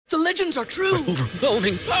The legends are true.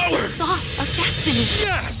 Overwhelming power! Sauce of destiny.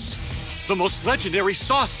 Yes! The most legendary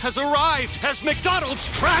sauce has arrived as McDonald's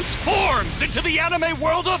transforms into the anime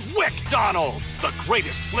world of WickDonald's. The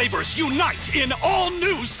greatest flavors unite in all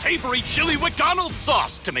new savory chili McDonald's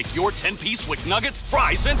sauce to make your 10-piece Wick Nuggets,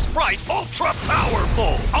 fries, and Sprite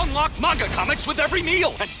ultra-powerful. Unlock manga comics with every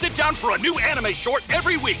meal and sit down for a new anime short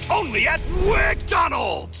every week only at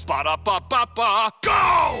WickDonald's. Ba-da-ba-ba-ba,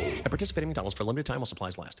 go! At participating McDonald's for a limited time while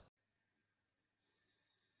supplies last.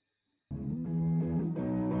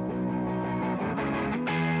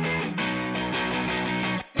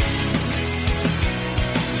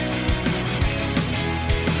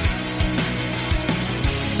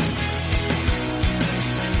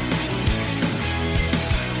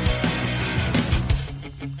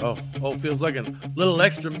 Oh, feels like a little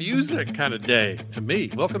extra music kind of day to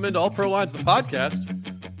me. Welcome into All Pro Lines, the podcast.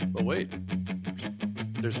 But wait,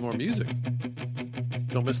 there's more music.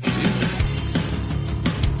 Don't miss the music.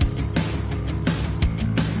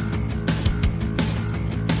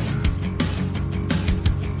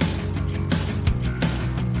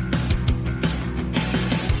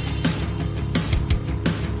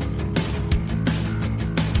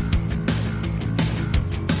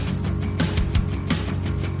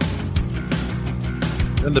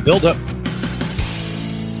 And the build-up.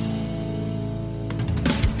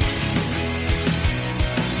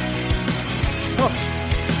 Oh.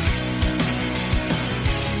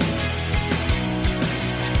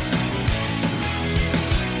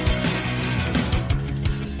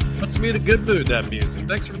 Puts me in a good mood, that music.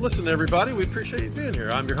 Thanks for listening, everybody. We appreciate you being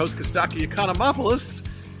here. I'm your host, Kostaki Economopoulos.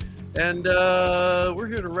 And we're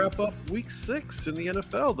here to wrap up week 6 in the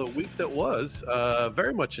NFL, the week that was.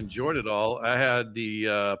 Very much enjoyed it all. I had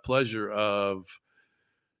the pleasure of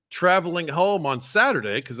traveling home on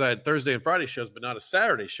Saturday because I had Thursday and Friday shows, but not a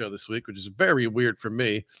Saturday show this week, which is very weird for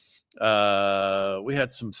me. We had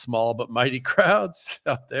some small but mighty crowds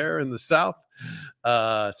out there in the South.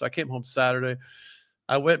 So I came home Saturday.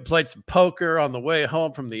 I went and played some poker on the way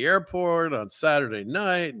home from the airport on Saturday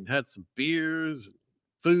night and had some beers and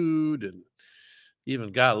food, and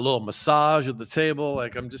even got a little massage at the table.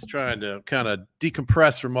 Like, I'm just trying to kind of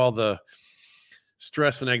decompress from all the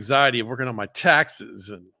stress and anxiety of working on my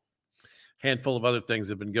taxes, and a handful of other things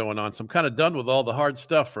have been going on. So I'm kind of done with all the hard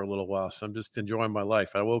stuff for a little while. So I'm just enjoying my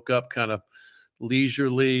life. I woke up kind of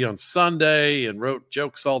leisurely on Sunday and wrote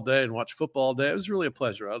jokes all day and watched football all day. It was really a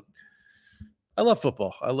pleasure. I love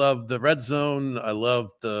football. I love the red zone. I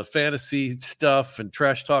love the fantasy stuff and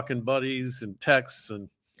trash talking buddies and texts. And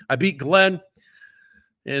I beat Glenn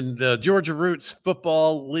in the Georgia Roots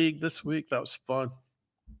football league this week. That was fun.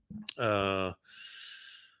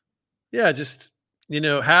 Just,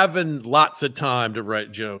 having lots of time to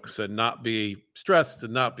write jokes and not be stressed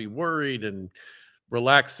and not be worried and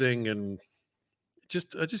relaxing. And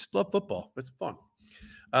I just love football. It's fun.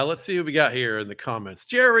 Let's see who we got here in the comments.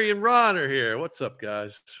 Jerry and Ron are here. What's up,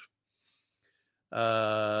 guys?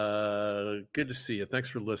 Good to see you. Thanks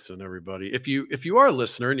for listening, everybody. If you are a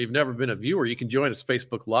listener and you've never been a viewer, you can join us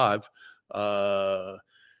Facebook Live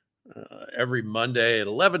every Monday at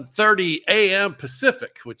 11:30 a.m.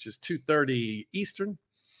 Pacific, which is 2:30 Eastern.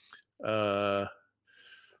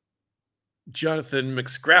 Jonathan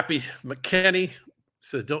McScrappy McKenney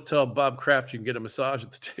says, "Don't tell Bob Kraft you can get a massage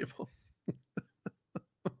at the table."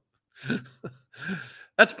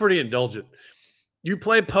 That's pretty indulgent. You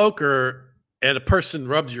play poker and a person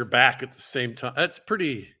rubs your back at the same time. That's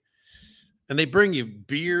pretty. And they bring you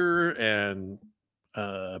beer and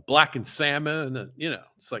blackened salmon. And,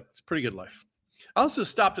 it's a pretty good life. I also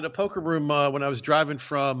stopped at a poker room when I was driving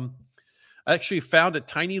I actually found a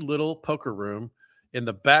tiny little poker room in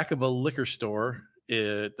the back of a liquor store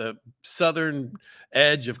at the southern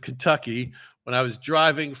edge of Kentucky when I was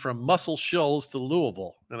driving from Muscle Shoals to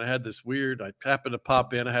Louisville. And I had I happened to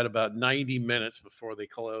pop in. I had about 90 minutes before they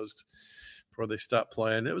closed, before they stopped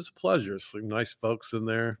playing. It was a pleasure. Some nice folks in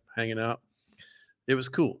there hanging out. It was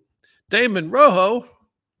cool. Damon Rojo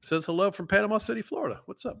says hello from Panama City, Florida.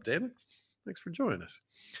 What's up, Damon? Thanks for joining us.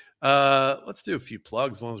 Let's do a few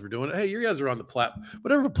plugs as long as we're doing it. Hey, you guys are on the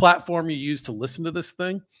whatever platform you use to listen to this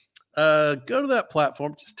thing. Go to that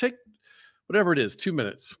platform. Just take whatever it is, 2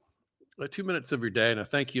 minutes. 2 minutes of your day, and I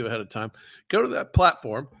thank you ahead of time. Go to that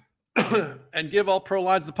platform and give All Pro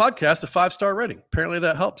Lines, the podcast, a 5-star rating. Apparently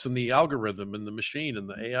that helps in the algorithm and the machine and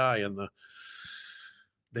the AI and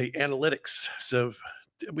the analytics. So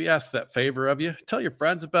we ask that favor of you. Tell your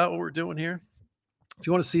friends about what we're doing here. If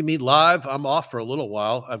you want to see me live, I'm off for a little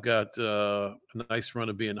while. I've got a nice run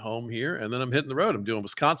of being home here, and then I'm hitting the road. I'm doing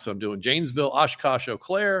Wisconsin. I'm doing Janesville, Oshkosh, Eau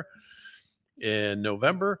Claire in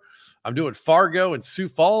November. I'm doing Fargo and Sioux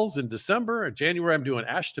Falls in December. In January, I'm doing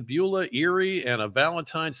Ashtabula, Erie, and a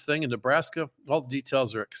Valentine's thing in Nebraska. All the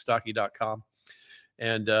details are at Kostaki.com.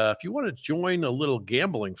 And if you want to join a little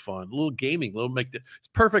gambling fun, a little gaming, it's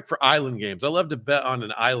perfect for island games. I love to bet on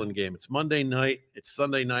an island game. It's Monday night, it's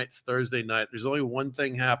Sunday night, it's Thursday night. There's only one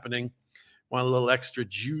thing happening. Want a little extra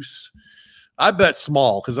juice? I bet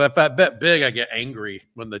small because if I bet big, I get angry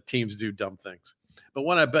when the teams do dumb things. But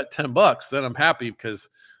when I bet $10, then I'm happy because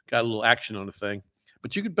got a little action on the thing.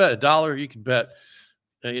 But you could bet $1. You could bet,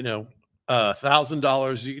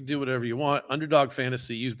 $1,000. You can do whatever you want. Underdog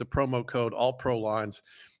Fantasy. Use the promo code AllProLines.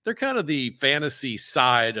 They're kind of the fantasy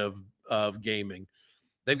side of gaming.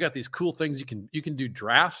 They've got these cool things. You can do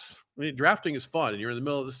drafts. I mean, drafting is fun. And you're in the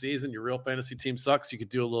middle of the season. Your real fantasy team sucks. You could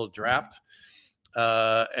do a little draft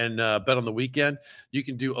and bet on the weekend. You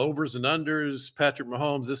can do overs and unders. Patrick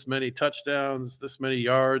Mahomes, this many touchdowns, this many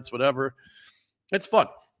yards, whatever. It's fun.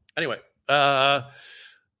 Anyway,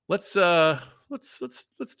 let's do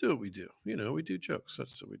what we do. We do jokes.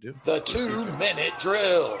 That's what we do. The 2-minute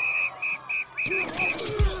drill.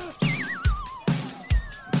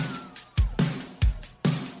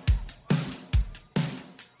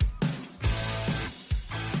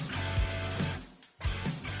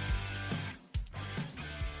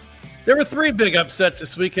 There were 3 big upsets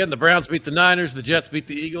this weekend. The Browns beat the Niners, the Jets beat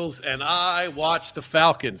the Eagles, and I watched the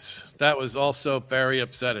Falcons. That was also very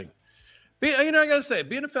upsetting. I got to say,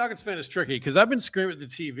 being a Falcons fan is tricky because I've been screaming at the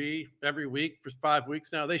TV every week for 5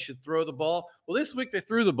 weeks now. They should throw the ball. Well, this week they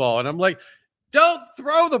threw the ball, and I'm like, don't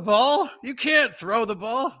throw the ball. You can't throw the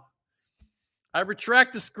ball. I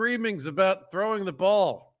retract the screamings about throwing the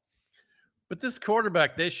ball. But this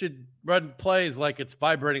quarterback, they should run plays like it's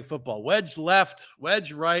vibrating football. Wedge left,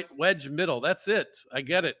 wedge right, wedge middle. That's it. I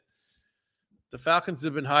get it. The Falcons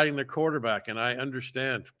have been hiding their quarterback, and I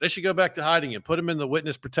understand. They should go back to hiding him. Put him in the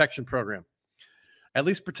witness protection program. At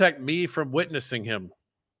least protect me from witnessing him.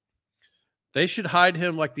 They should hide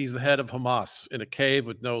him like he's the head of Hamas in a cave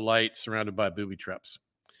with no light surrounded by booby traps.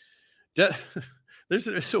 This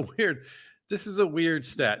is a weird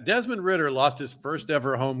stat. Desmond Ridder lost his first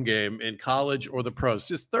ever home game in college or the pros.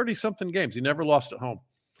 Just 30-something games. He never lost at home.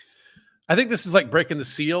 I think this is like breaking the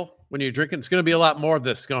seal when you're drinking. It's going to be a lot more of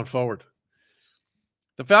this going forward.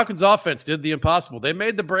 The Falcons offense did the impossible. They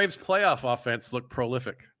made the Braves playoff offense look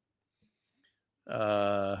prolific.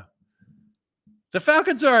 The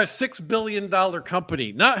Falcons are a $6 billion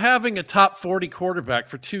company. Not having a top 40 quarterback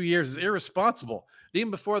for 2 years is irresponsible. And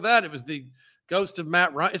even before that, it was the ghost of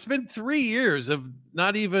Matt Ryan. It's been 3 years of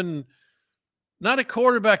not a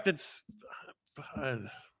quarterback that's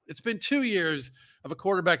it's been 2 years of a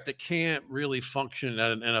quarterback that can't really function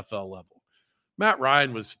at an NFL level. Matt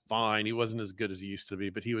Ryan was fine. He wasn't as good as he used to be,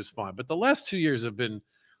 but he was fine. But the last 2 years have been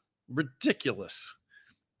ridiculous.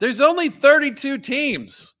 There's only 32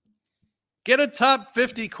 teams. Get a top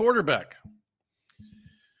 50 quarterback.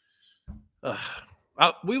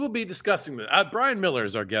 We will be discussing that. Brian Miller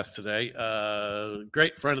is our guest today.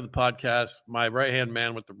 Great friend of the podcast, my right-hand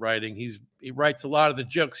man with the writing. He writes a lot of the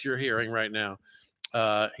jokes you're hearing right now.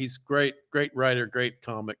 He's great writer, great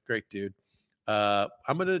comic, great dude. I'm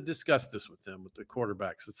going to discuss this with him, with the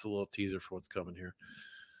quarterbacks. It's a little teaser for what's coming here.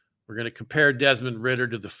 We're going to compare Desmond Ridder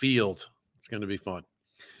to the field. It's going to be fun.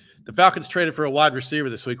 The Falcons traded for a wide receiver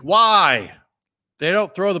this week. Why? They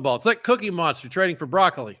don't throw the ball. It's like Cookie Monster trading for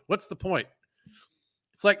broccoli. What's the point?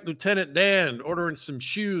 It's like Lieutenant Dan ordering some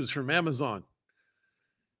shoes from Amazon.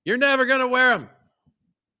 You're never going to wear them.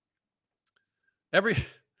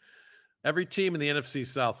 Every team in the NFC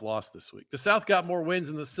South lost this week. The South got more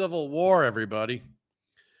wins in the Civil War, everybody.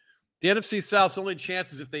 The NFC South's only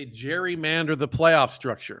chance is if they gerrymander the playoff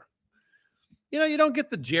structure. You don't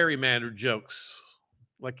get the gerrymander jokes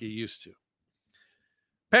like you used to.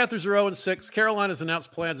 Panthers are 0-6. Carolina's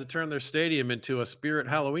announced plans to turn their stadium into a Spirit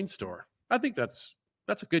Halloween store. I think that's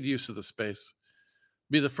a good use of the space.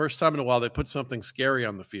 Be the first time in a while they put something scary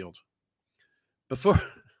on the field. Before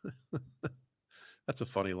that's a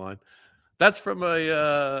funny line. That's from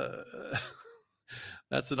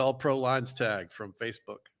that's an All Pro Lines tag from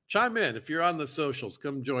Facebook. Chime in if you're on the socials.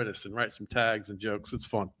 Come join us and write some tags and jokes. It's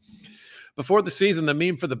fun. Before the season, the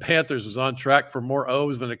meme for the Panthers was on track for more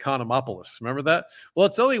O's than Economopolis. Remember that? Well,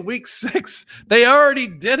 it's only week 6. They already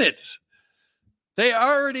did it. They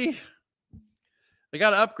got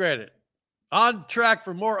to upgrade it. On track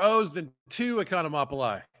for more O's than 2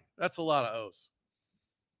 Economopoli. That's a lot of O's.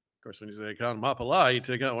 Of course, when you say Economopoli, you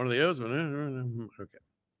take out one of the O's. Okay.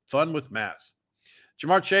 Fun with math.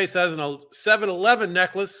 Jamar Chase has a 7-Eleven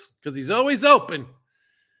necklace because he's always open.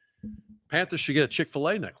 Panthers should get a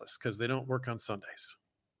Chick-fil-A necklace because they don't work on Sundays.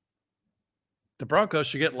 The Broncos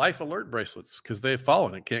should get life alert bracelets because they've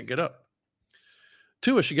fallen and can't get up.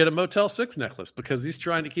 Tua should get a Motel 6 necklace because he's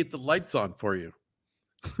trying to keep the lights on for you.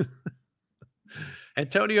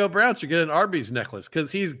 Antonio Brown should get an Arby's necklace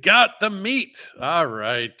because he's got the meat. All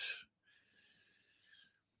right.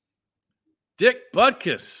 Dick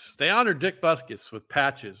Butkus. They honored Dick Butkus with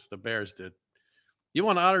patches. The Bears did. You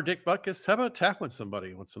want to honor Dick Butkus? How about tackling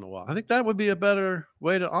somebody once in a while? I think that would be a better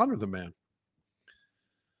way to honor the man.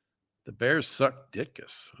 The Bears suck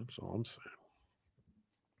Dickus. That's all I'm saying.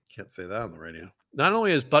 Can't say that on the radio. Not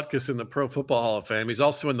only is Butkus in the Pro Football Hall of Fame, he's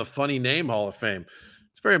also in the Funny Name Hall of Fame.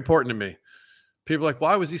 It's very important to me. People are like,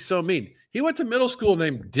 why was he so mean? He went to middle school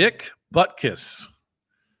named Dick Butkus.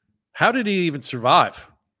 How did he even survive?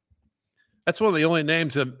 That's one of the only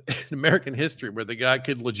names in American history where the guy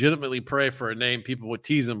could legitimately pray for a name people would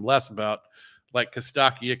tease him less about, like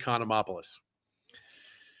Kostaki Economopoulos.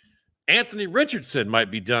 Anthony Richardson might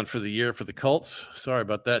be done for the year for the Colts. Sorry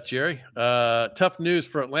about that, Jerry. Tough news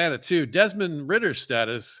for Atlanta, too. Desmond Ritter's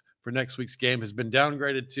status for next week's game has been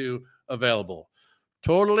downgraded to available.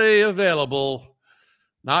 Totally available.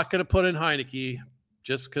 Not going to put in Heineke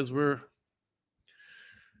just because the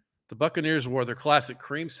Buccaneers wore their classic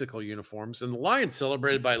creamsicle uniforms, and the Lions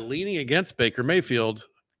celebrated by leaning against Baker Mayfield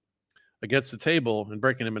against the table and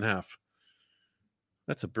breaking him in half.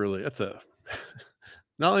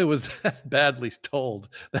 Not only was that badly told,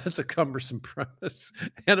 that's a cumbersome premise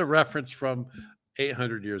and a reference from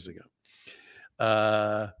 800 years ago.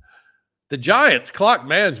 The Giants' clock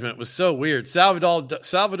management was so weird. Salvador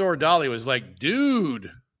Dali was like,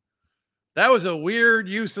 dude, that was a weird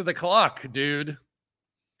use of the clock, dude.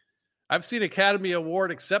 I've seen Academy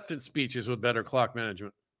Award acceptance speeches with better clock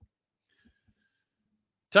management.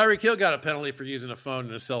 Tyreek Hill got a penalty for using a phone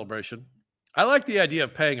in a celebration. I like the idea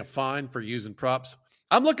of paying a fine for using props.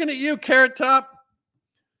 I'm looking at you, Carrot Top.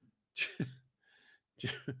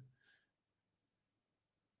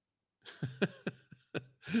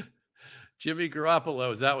 Jimmy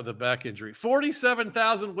Garoppolo is out with a back injury.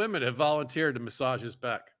 47,000 women have volunteered to massage his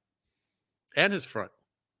back and his front.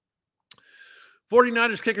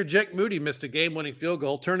 49ers kicker Jake Moody missed a game-winning field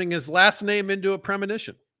goal, turning his last name into a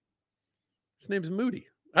premonition. His name's Moody.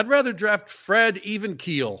 I'd rather draft Fred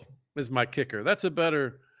Evenkeel as my kicker. That's a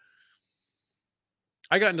better...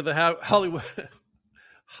 I got into the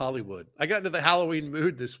Hollywood. I got into the Halloween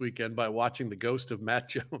mood this weekend by watching The Ghost of Mac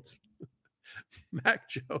Jones. Mac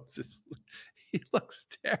Jones he looks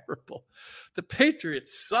terrible. The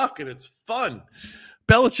Patriots suck and it's fun.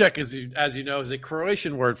 Belichick, as you know, is a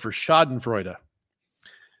Croatian word for schadenfreude.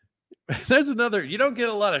 There's another, you don't get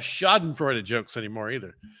a lot of schadenfreude jokes anymore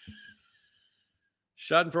either.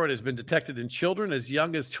 Schadenfreude has been detected in children as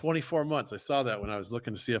young as 24 months. I saw that when I was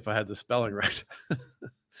looking to see if I had the spelling right.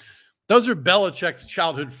 Those are Belichick's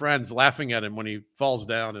childhood friends laughing at him when he falls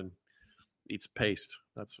down and eats paste.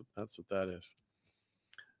 That's what that is.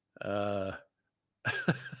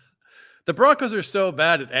 The Broncos are so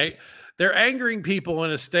bad at they're angering people in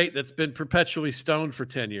a state that's been perpetually stoned for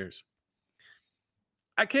 10 years.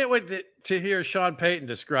 I can't wait to hear Sean Payton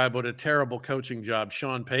describe what a terrible coaching job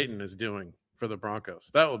Sean Payton is doing for the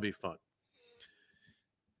Broncos. That would be fun.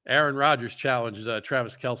 Aaron Rodgers challenged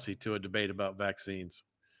Travis Kelce to a debate about vaccines.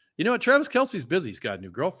 You know what? Travis Kelce's busy. He's got a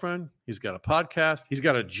new girlfriend. He's got a podcast. He's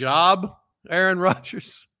got a job, Aaron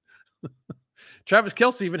Rodgers. Travis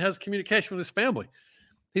Kelce even has communication with his family.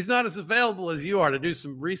 He's not as available as you are to do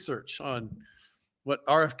some research on what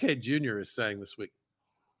RFK Jr. is saying this week.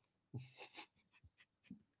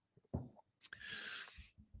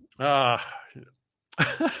 All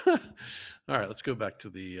right, let's go back to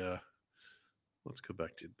the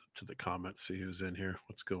comments. See who's in here.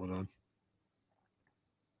 What's going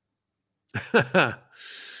on?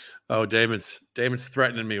 Oh, Damon's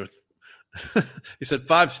threatening me with. He said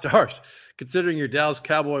 5 stars. Considering your Dallas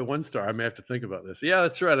Cowboy 1 star, I may have to think about this. Yeah,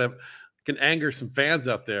 that's right. I can anger some fans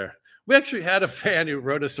out there. We actually had a fan who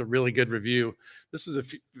wrote us a really good review. This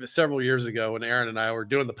was several years ago when Aaron and I were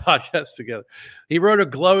doing the podcast together. He wrote a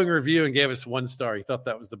glowing review and gave us 1 star. He thought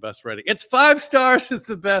that was the best rating. It's 5 stars. It's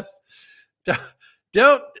the best.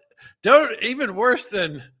 Don't even worse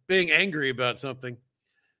than being angry about something.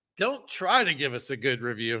 Don't try to give us a good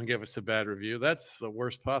review and give us a bad review. That's the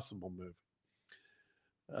worst possible move.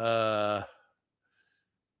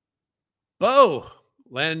 Bo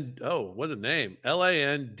Land. Oh, what a name.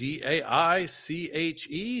 Landaiche.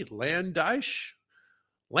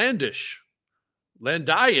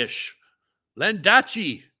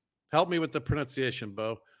 Landachi. Help me with the pronunciation,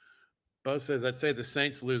 Bo. Bo says, I'd say the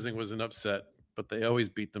Saints losing was an upset, but they always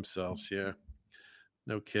beat themselves. Yeah.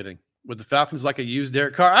 No kidding. Would the Falcons like a used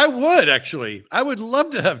Derek Carr? I would, actually. I would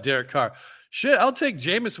love to have Derek Carr. Shit, I'll take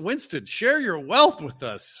Jameis Winston. Share your wealth with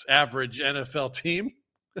us, average NFL team.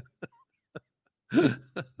 All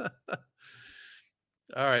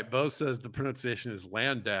right, Bo says the pronunciation is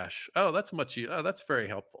Landash. Oh, that's that's very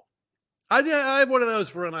helpful. I have one of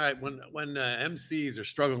those when MCs are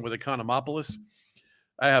struggling with economopolis.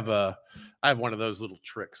 I have one of those little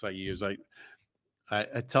tricks I use. I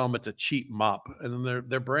tell them it's a cheap mop, and then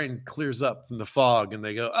their brain clears up from the fog, and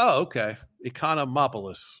they go, "Oh, okay,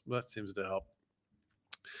 economopolis." That seems to help.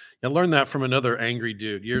 I learned that from another angry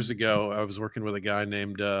dude years ago. I was working with a guy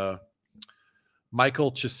named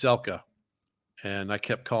Michael Chiselka, and I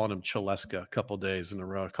kept calling him Chileska a couple of days in a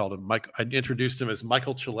row. I called him Mike. I introduced him as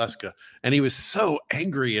Michael Chileska, and he was so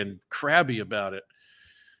angry and crabby about it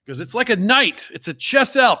because it's like a knight. It's a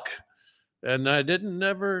chess elk, and I didn't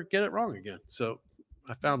never get it wrong again. So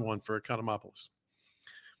I found one for Economopolis.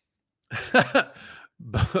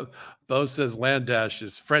 Bo says Landash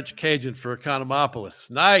is French Cajun for Economopolis.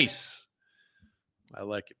 Nice. I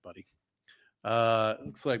like it, buddy.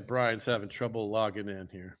 Looks like Brian's having trouble logging in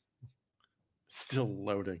here. Still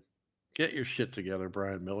loading. Get your shit together,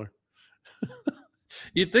 Brian Miller.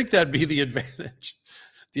 You'd think that'd be the advantage.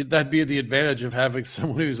 That'd be the advantage of having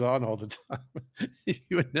someone who's on all the time.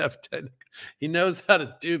 You would have to. He knows how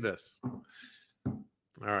to do this.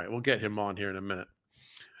 All right, we'll get him on here in a minute.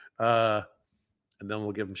 And then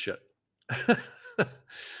we'll give him shit.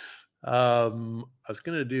 I was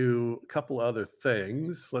going to do a couple other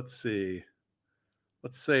things. Let's see.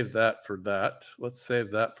 Let's save that for that. Let's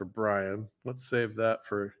save that for Brian. Let's save that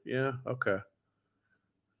for, okay.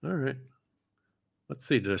 All right. Let's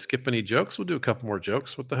see. Did I skip any jokes? We'll do a couple more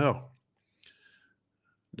jokes. What the hell?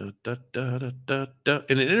 In an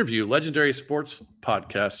interview, legendary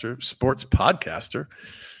legendary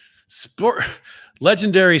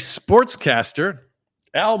sportscaster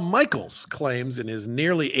Al Michaels claims in his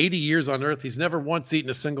nearly 80 years on Earth, he's never once eaten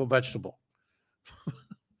a single vegetable.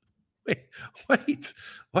 Wait,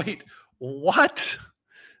 what?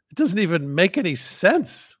 It doesn't even make any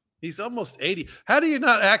sense. He's almost 80. How do you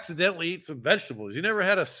not accidentally eat some vegetables? You never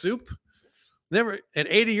had a soup? Never. An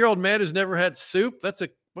 80-year-old man who's never had soup? That's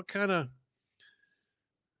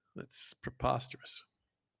preposterous.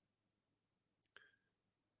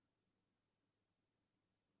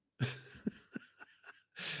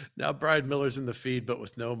 Now Brian Miller's in the feed, but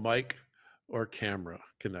with no mic or camera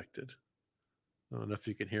connected. I don't know if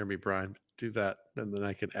you can hear me, Brian. Do that, and then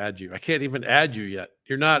I can add you. I can't even add you yet.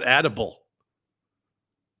 You're not addable.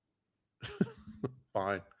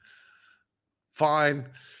 Fine.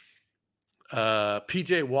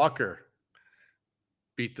 PJ Walker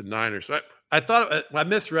beat the Niners. I thought I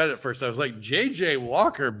misread it first. I was like, JJ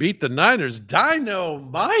Walker beat the Niners.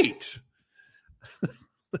 Dynamite.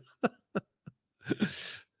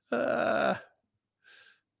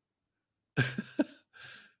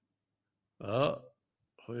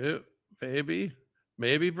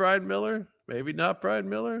 Maybe Brian Miller, maybe not Brian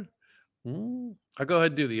Miller. I'll go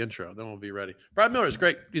ahead and do the intro, then we'll be ready. Brian Miller is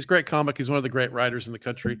great. He's a great comic. He's one of the great writers in the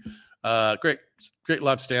country. Great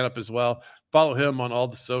live stand-up as well. Follow him on all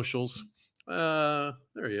the socials. There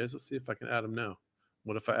he is. Let's see if I can add him now.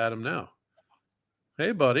 What if I add him now?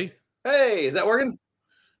 Hey, buddy. Hey, is that working?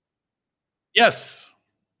 Yes.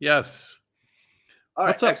 All right,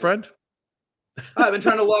 what's up, friend? I've been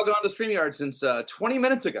trying to log on to StreamYard since 20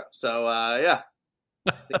 minutes ago. So, yeah.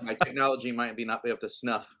 I think my technology might not be up to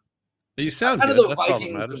snuff. You sound kind good. of the That's all that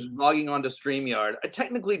Vikings matters. logging on to StreamYard. I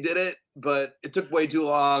technically did it, but it took way too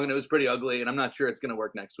long and it was pretty ugly, and I'm not sure it's going to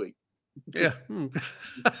work next week. Yeah.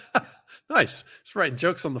 Nice. It's writing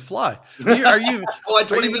jokes on the fly. Are you? Well, at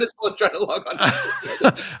 20 minutes, I was trying to log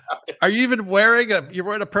on. Are you even you're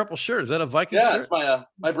wearing a purple shirt? Is that a Viking shirt? Yeah, it's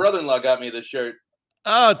my brother-in-law got me this shirt.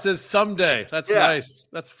 Oh, it says someday. That's nice.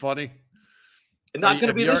 That's funny. It's not going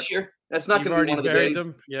to be this year. That's not going to be one of the days.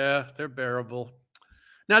 Them? Yeah, they're bearable.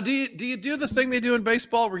 Now, do you do the thing they do in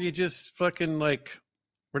baseball where you just fucking like,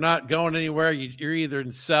 we're not going anywhere. You're either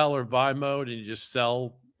in sell or buy mode, and you just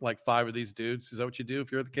sell like 5 of these dudes. Is that what you do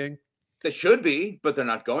if you're the king? They should be, but they're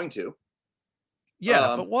not going to.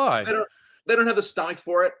 Yeah, but why? They don't have the stomach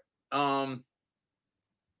for it.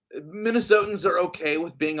 Minnesotans are okay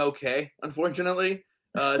with being okay, unfortunately.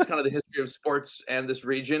 It's kind of the history of sports and this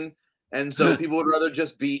region. And so people would rather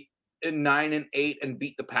just be 9-8 and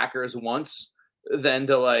beat the Packers once than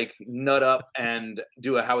to like nut up and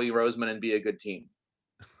do a Howie Roseman and be a good team.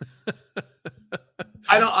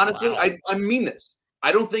 I don't honestly, wow. I mean this.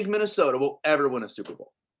 I don't think Minnesota will ever win a Super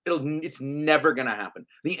Bowl. It's never going to happen.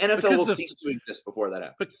 The NFL will cease to exist before that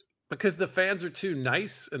happens. Because the fans are too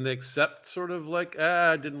nice and they accept sort of like,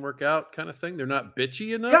 it didn't work out kind of thing. They're not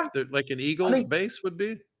bitchy enough. Yeah. They're like an Eagles base would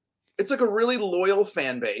be. it's like a really loyal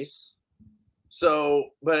fan base. So,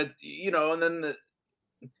 but and then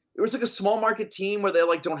it was like a small market team where they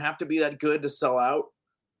like don't have to be that good to sell out,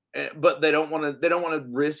 but they don't want to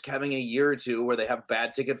risk having a year or two where they have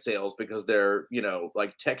bad ticket sales because they're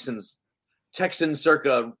like Texans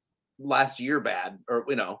circa last year bad or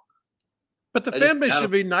But the fan base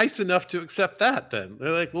should be nice enough to accept that. Then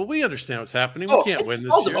they're like, "Well, we understand what's happening. We can't win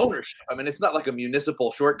this year." Of ownership. I mean, it's not like a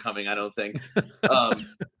municipal shortcoming. I don't think,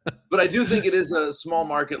 but I do think it is a small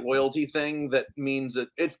market loyalty thing that means that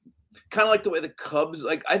it's kind of like the way the Cubs.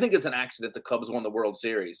 Like, I think it's an accident the Cubs won the World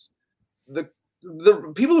Series. The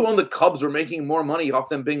people who own the Cubs were making more money off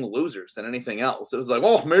them being losers than anything else. It was like,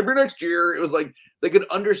 oh, maybe next year. It was like they could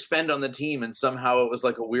underspend on the team, and somehow it was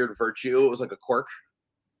like a weird virtue. It was like a quirk.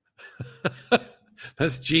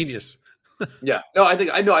 That's genius. Yeah. No,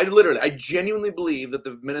 I genuinely believe that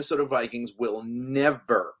the Minnesota Vikings will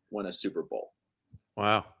never win a Super Bowl.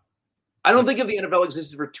 Wow. I don't think if the NFL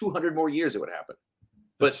existed for 200 more years, it would happen.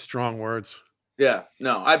 But that's strong words. Yeah.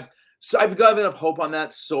 No, I've given up hope on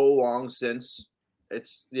that so long since.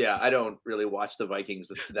 I don't really watch the Vikings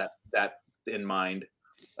with that in mind.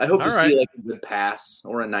 I hope to see like a good pass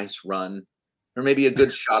or a nice run. Or maybe a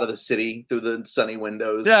good shot of the city through the sunny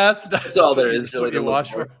windows. Yeah, that's all there is really to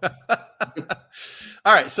watch for.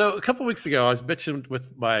 All right. So a couple weeks ago, I was bitching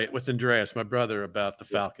with Andreas, my brother, about the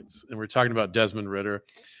Falcons, and we're talking about Desmond Ridder.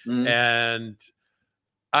 Mm-hmm. And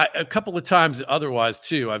a couple of times otherwise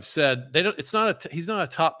too, I've said he's not a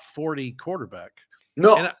top 40 quarterback.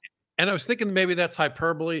 No. And I was thinking maybe that's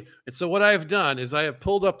hyperbole. And so what I've done is I have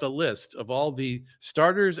pulled up the list of all the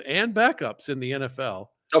starters and backups in the NFL.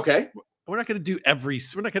 Okay. We're not going to do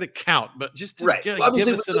we're not going to count, but just to give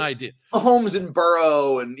us an idea. Mahomes and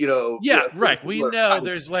Burrow and, Yeah, right. We know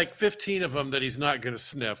there's like 15 of them that he's not going to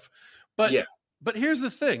sniff. But here's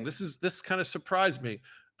the thing. This kind of surprised me.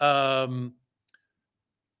 Not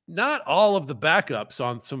all of the backups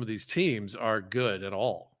on some of these teams are good at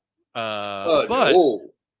all. As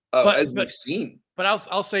we've seen. But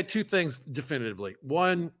I'll say two things definitively.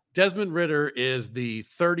 One, Desmond Ridder is the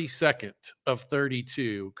 32nd of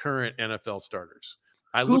 32 current NFL starters.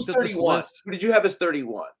 I looked at this list. Who did you have as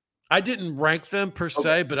 31? I didn't rank them per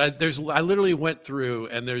se, but I literally went through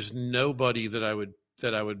and there's nobody that I would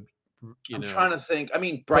I'm trying to think. I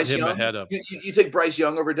mean, Bryce Young ahead of. You take Bryce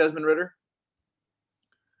Young over Desmond Ridder?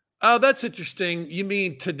 Oh, that's interesting. You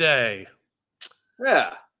mean today?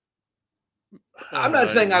 Yeah. I'm not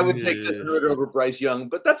saying I would take Desmond Ridder over Bryce Young,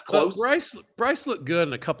 but that's close. Bryce looked good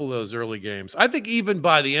in a couple of those early games. I think even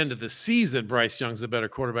by the end of the season, Bryce Young's a better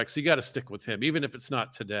quarterback, so you got to stick with him, even if it's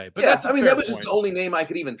not today. But that was just the only name I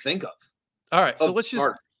could even think of. All right, so let's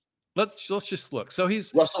just look. So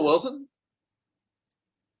he's Russell Wilson.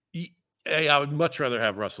 Hey, I would much rather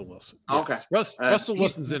have Russell Wilson. Yes. Okay, Russell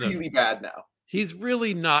Wilson's really bad now. He's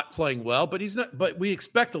really not playing well, but he's not. But we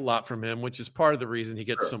expect a lot from him, which is part of the reason he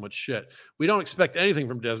gets so much shit. We don't expect anything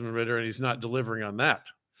from Desmond Ridder, and he's not delivering on that.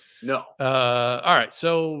 No. All right.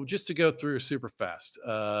 So just to go through super fast,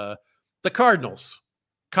 the Cardinals,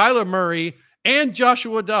 Kyler Murray and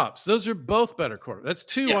Joshua Dobbs. Those are both better quarterbacks. That's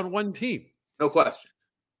two on one team. No question.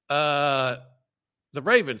 The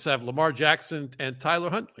Ravens have Lamar Jackson and Tyler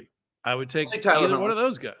Huntley. I would take either one of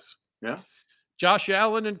those guys. Yeah. Josh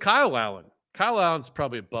Allen and Kyle Allen. Kyle Allen's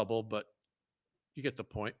probably a bubble, but you get the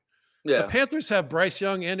point. Yeah. The Panthers have Bryce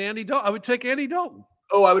Young and Andy Dalton. I would take Andy Dalton.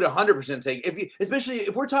 Oh, I would 100% take especially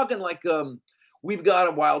if we're talking like we've got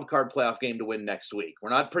a wild card playoff game to win next week. We're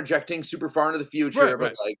not projecting super far into the future,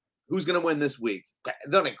 but like who's going to win this week?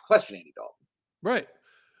 Don't even question Andy Dalton. Right.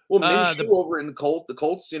 Well, Minshew over in the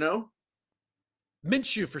Colts,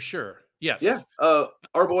 Minshew for sure. Yes. Yeah.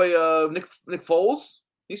 Our boy Nick Foles.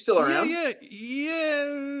 He's still around. Yeah. Yes.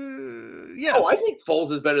 Oh, I think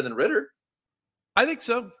Foles is better than Ridder. I think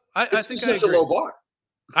so. I think such a low bar.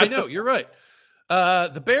 I know. You're right.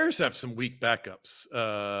 The Bears have some weak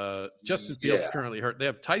backups. Justin Fields currently hurt. They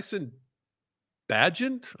have Tyson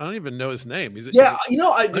Bagent. I don't even know his name. Did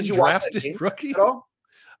you watch that game rookie at all?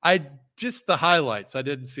 Just the highlights. I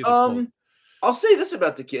didn't see the I'll say this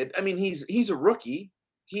about the kid. I mean, he's a rookie.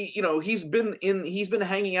 He's been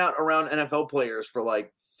hanging out around NFL players for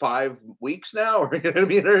like 5 weeks now, or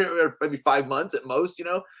or maybe 5 months at most.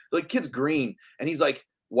 Like kid's green, and he's like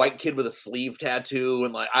white kid with a sleeve tattoo,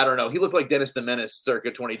 and like I don't know, he looked like Dennis the Menace circa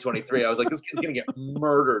 2023. I was like, this kid's gonna get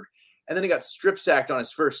murdered, and then he got strip sacked on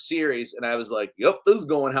his first series, and I was like, yep, this is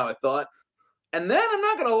going how I thought. And then I'm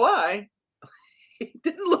not gonna lie, it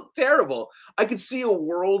didn't look terrible. I could see a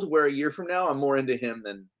world where a year from now I'm more into him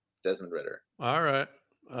than Desmond Ridder. All right.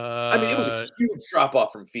 I mean, it was a huge drop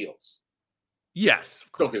off from Fields. Yes,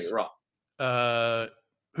 of course. Don't get me wrong.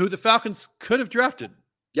 who the Falcons could have drafted,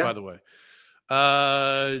 by the way.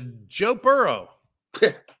 Joe Burrow.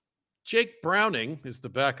 Jake Browning is the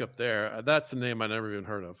backup there. That's a name I never even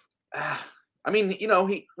heard of. I mean,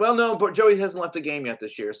 but Joey hasn't left a game yet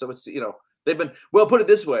this year. So it's, they've been, well, put it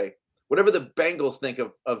this way. Whatever the Bengals think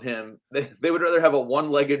of him, they would rather have a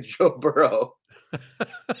one-legged Joe Burrow.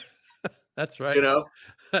 That's right.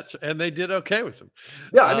 And they did okay with him.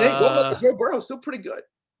 Yeah, I mean, Joe Burrow's still pretty good.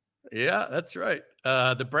 Yeah, that's right.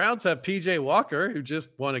 The Browns have PJ Walker, who just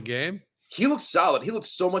won a game. He looks solid. He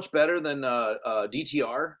looks so much better than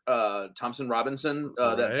DTR, Thompson Robinson,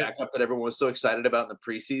 that backup that everyone was so excited about in the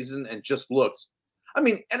preseason, and just looked. I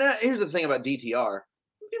mean, and here's the thing about DTR.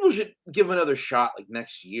 People should give him another shot like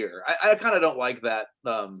next year. I kind of don't like that.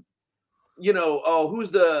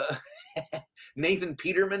 Who's the Nathan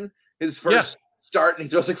Peterman? His first start, and he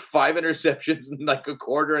throws like 5 interceptions in like a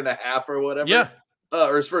quarter and a half or whatever. Yeah.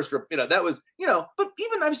 Or his first, that was, but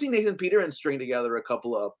even I've seen Nathan Peterman string together a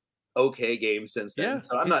couple of okay games since then. Yeah,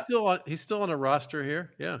 so he's still on a roster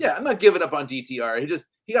here. Yeah. Yeah, I'm not giving up on DTR.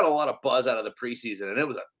 He got a lot of buzz out of the preseason, and it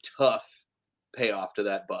was a tough payoff to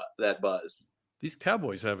that buzz. These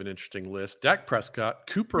Cowboys have an interesting list. Dak Prescott,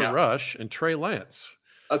 Cooper Rush, and Trey Lance.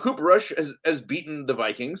 Cooper Rush has beaten the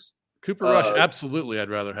Vikings. Cooper Rush, absolutely, I'd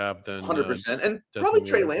rather have than 100%, and Desmond probably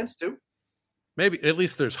Trey Ritter. Lance too. Maybe at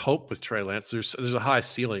least there's hope with Trey Lance. There's a high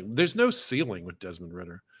ceiling. There's no ceiling with Desmond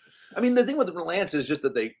Ritter. I mean, the thing with Lance is just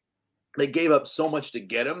that they gave up so much to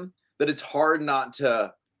get him that it's hard not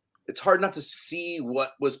to see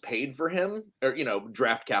what was paid for him, or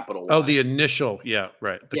draft capital. Oh, the initial,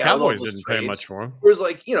 right. The Cowboys didn't pay much for him. Whereas,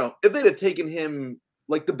 if they'd have taken him,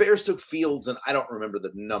 like the Bears took Fields, and I don't remember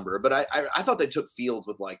the number, but I thought they took Fields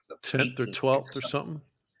with like the 10th or 12th or something.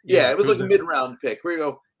 Yeah, it was like a mid-round pick. Where you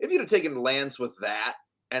go, if you'd have taken Lance with that,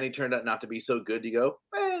 and he turned out not to be so good, you go,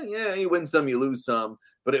 you win some, you lose some.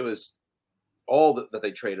 But it was all that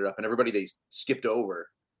they traded up, and everybody they skipped over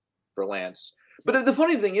for Lance. But the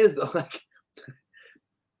funny thing is, though,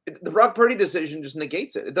 the Brock Purdy decision just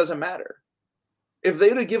negates it. It doesn't matter. If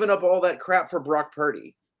they'd have given up all that crap for Brock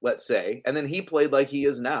Purdy, let's say, and then he played like he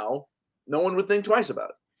is now, no one would think twice about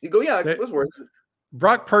it. You go, it was worth it.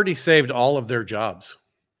 Brock Purdy saved all of their jobs.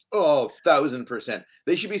 Oh, 1,000%.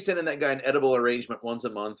 They should be sending that guy an edible arrangement once a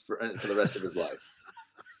month for the rest of his life.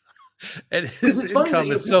 And his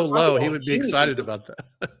income is so low, he would be excited about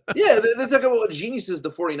that. Yeah, they talk about what geniuses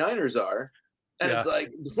the 49ers are. And it's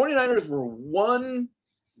like the 49ers were one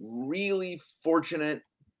really fortunate,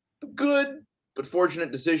 good, but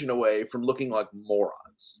fortunate decision away from looking like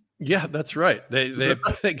morons. Yeah, that's right. They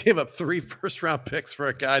gave up 3 first-round picks for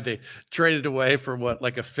a guy they traded away for what,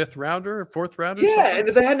 like a 5th rounder, 4th rounder? Yeah, something? And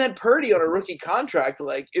if they hadn't had Purdy on a rookie contract,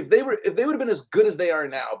 like if they would have been as good as they are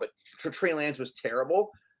now, but for Trey Lance was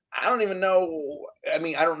terrible. I don't even know. I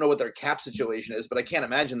mean, I don't know what their cap situation is, but I can't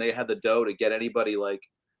imagine they had the dough to get anybody like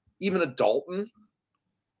even a Dalton.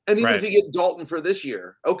 And even if you get Dalton for this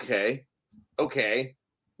year, okay.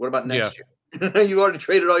 What about next year? You already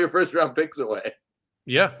traded all your first-round picks away.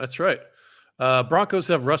 Yeah, that's right. Broncos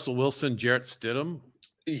have Russell Wilson, Jarrett Stidham.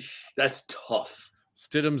 That's tough.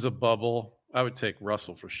 Stidham's a bubble. I would take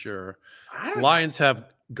Russell for sure. Lions have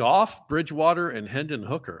Goff, Bridgewater, and Hendon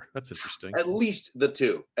Hooker. That's interesting. At least the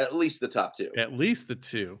two. At least the top two. At least the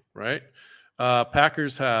two, right?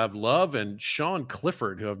 Packers have Love and Sean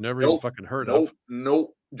Clifford, who I've never even fucking heard of.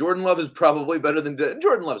 Nope. Jordan Love is probably better than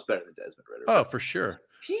Jordan Love's better than Desmond Ritter. Oh, for sure.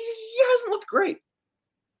 He hasn't looked great.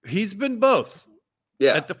 He's been both.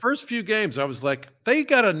 Yeah. At the first few games, I was like, they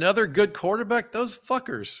got another good quarterback. Those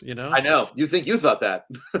fuckers, I know. You think you thought that.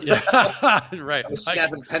 Yeah. Right. I was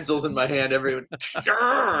snapping pencils in my hand every.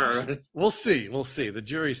 We'll see. The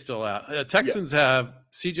jury's still out. Texans have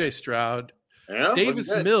CJ Stroud,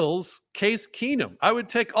 Davis Mills, Case Keenum. I would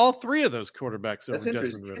take all 3 of those quarterbacks over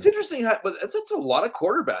Desmond Ritter. It's interesting, but that's a lot of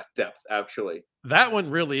quarterback depth, actually. That one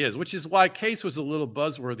really is, which is why Case was a little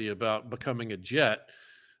buzzworthy about becoming a Jet.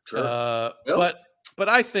 Sure. But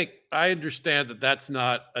I think I understand that that's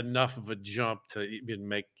not enough of a jump to even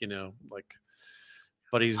make,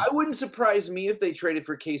 but he's. I wouldn't surprise me if they traded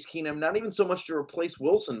for Case Keenum, not even so much to replace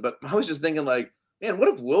Wilson, but I was just thinking man, what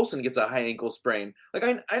if Wilson gets a high ankle sprain? Like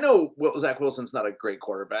I know Zach Wilson's not a great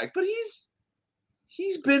quarterback, but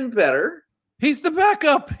he's been better. He's the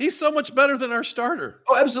backup. He's so much better than our starter.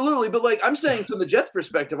 Oh, absolutely. But I'm saying from the Jets'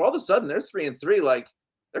 perspective, all of a sudden they're 3-3.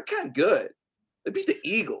 They're kind of good. They beat the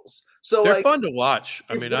Eagles. So they're fun to watch.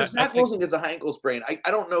 If Zach Wilson gets a high ankle sprain, I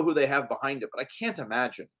don't know who they have behind it, but I can't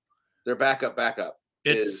imagine their backup.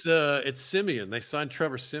 It's Simeon. They signed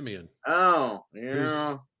Trevor Simeon. Oh,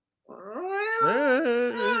 yeah.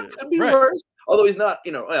 Could be worse. Although he's not,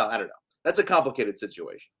 I don't know. That's a complicated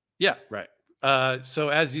situation. Yeah, right. So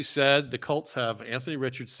as you said, the Colts have Anthony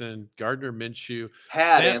Richardson, Gardner Minshew,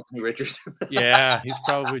 Anthony Richardson. Yeah, he's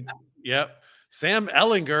probably yep. Sam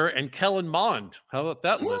Ellinger and Kellen Mond. How about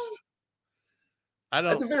that list?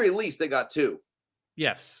 At the very least, they got 2.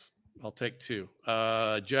 Yes, I'll take 2.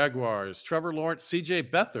 Jaguars, Trevor Lawrence, CJ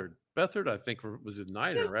Beathard. Beathard, I think, was a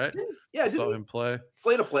Niner, right? Yeah, saw him play.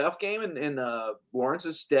 Played a playoff game in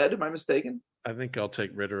Lawrence's stead. Am I mistaken? I think I'll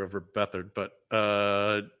take Ritter over Beathard, but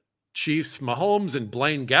Chiefs, Mahomes, and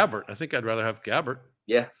Blaine Gabbert. I think I'd rather have Gabbert.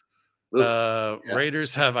 Yeah. Yeah.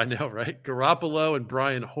 Raiders have, I know, right? Garoppolo and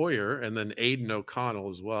Brian Hoyer, and then Aiden O'Connell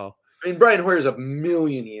as well. I mean, Brian Hoyer's a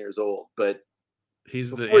million years old, but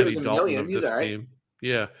he's the Andy Dalton of this team.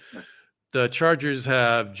 Yeah. The Chargers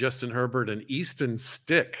have Justin Herbert and Easton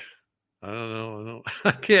Stick. I don't know.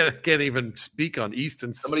 I can't even speak on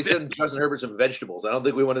Easton Stick. Somebody said Justin Herbert some vegetables. I don't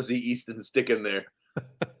think we want to see Easton Stick in there.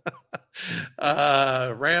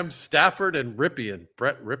 Rams, Stafford, and Brett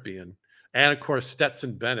Ripien. And, of course,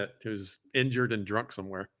 Stetson Bennett, who's injured and drunk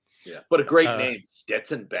somewhere. Yeah, but a great name,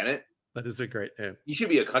 Stetson Bennett. That is a great name. You should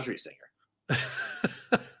be a country singer.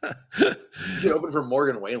 You should open for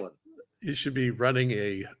Morgan Whalen. You should be running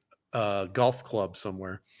a golf club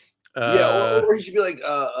somewhere. Or you should be like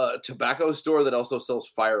a tobacco store that also sells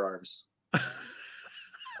firearms.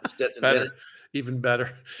 Stetson Bennett. Even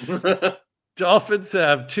better. Dolphins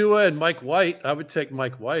have Tua and Mike White. I would take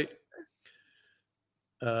Mike White.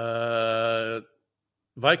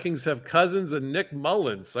 Vikings have Cousins and Nick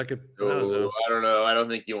Mullins. I don't know. I don't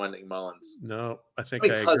think you want Nick Mullins. No, I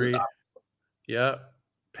agree. Yeah.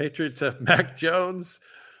 Patriots have Mac Jones,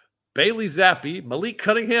 Bailey Zappi, Malik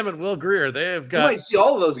Cunningham, and Will Grier. They have got. You might see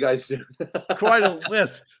all of those guys soon. Quite a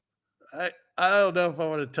list. I don't know if I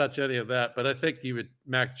want to touch any of that, but I think you'd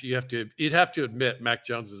have to admit Mac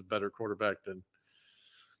Jones is a better quarterback than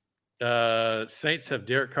Saints have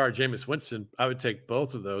Derek Carr, Jameis Winston. I would take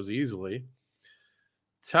both of those easily.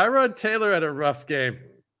 Tyrod Taylor had a rough game.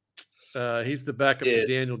 He's the backup to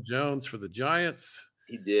Daniel Jones for the Giants.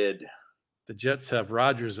 He did. The Jets have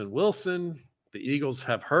Rodgers and Wilson. The Eagles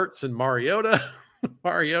have Hurts and Mariota.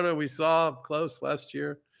 Mariota we saw up close last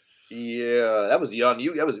year. Yeah, that was young.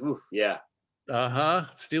 Yeah.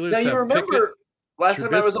 Steelers. Now you remember Pickett, last Trubisky.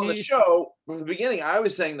 time I was on the show from the beginning, I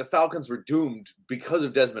was saying the Falcons were doomed because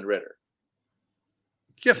of Desmond Ritter.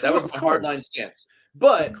 Yeah, that was my hardline stance.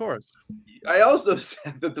 But of course, I also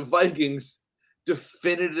said that the Vikings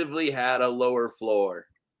definitively had a lower floor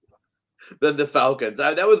than the Falcons.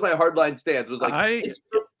 That was my hardline stance. Was like it's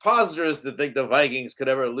preposterous to think the Vikings could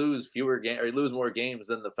ever lose lose more games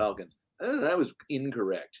than the Falcons. That was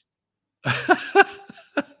incorrect.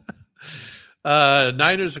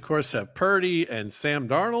 Niners, of course, have Purdy and Sam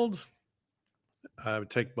Darnold. I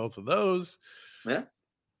would take both of those. Yeah.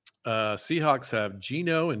 Seahawks have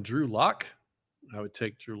Geno and Drew Lock. I would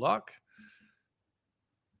take Drew Lock.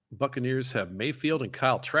 Buccaneers have Mayfield and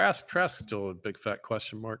Kyle Trask. Trask still a big fat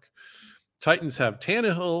question mark. Titans have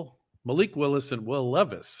Tannehill, Malik Willis, and Will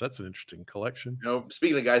Levis. That's an interesting collection.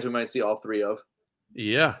 Speaking of guys we might see all three of.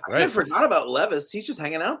 Yeah, right. I forgot about Levis. He's just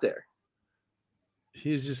hanging out there.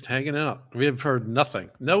 He's just hanging out. We have heard nothing.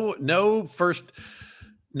 No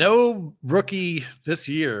rookie this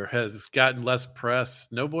year has gotten less press.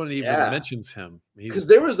 No one even mentions him. Because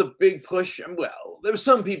there was a big push. Well, there were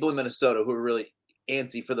some people in Minnesota who were really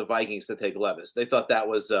antsy for the Vikings to take Levis. They thought that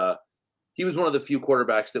was he was one of the few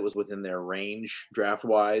quarterbacks that was within their range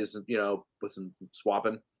draft-wise, with some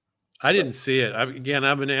swapping. I didn't see it.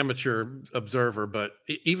 I'm an amateur observer, but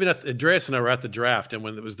even Andreas and I were at the draft, and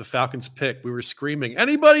when it was the Falcons pick, we were screaming,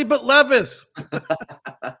 "Anybody but Levis!"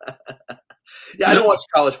 Yeah, I don't watch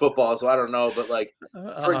college football, so I don't know. But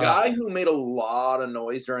for a guy who made a lot of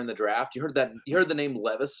noise during the draft, you heard the name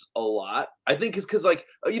Levis a lot. I think it's because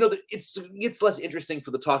it's less interesting for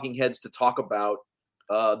the talking heads to talk about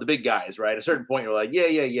the big guys, right? At a certain point, you're like,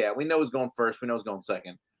 yeah, we know who's going first, we know who's going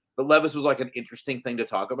second. But Levis was like an interesting thing to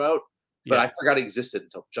talk about, but I forgot he existed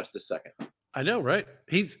until just a second. I know, right?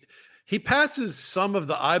 He passes some of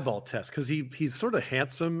the eyeball test because he's sort of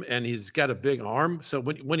handsome and he's got a big arm. So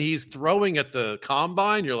when he's throwing at the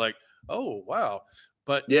combine, you're like, oh wow.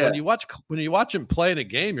 But when you watch him play in a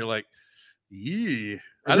game, you're like, yee.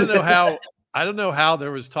 I don't know how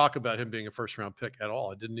there was talk about him being a first round pick at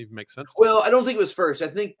all. It didn't even make sense. Well, I don't think it was first. I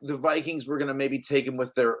think the Vikings were going to maybe take him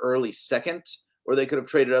with their early second, or they could have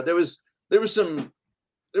traded up. There was some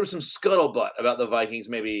scuttlebutt about the Vikings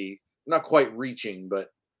maybe not quite reaching, but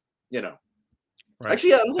right.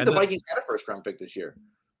 Actually, I don't think the Vikings had a first round pick this year.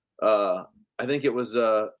 I think it was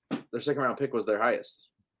their second round pick was their highest.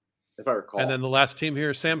 if I recall. And then the last team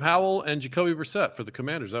here, Sam Howell and Jacoby Brissett for the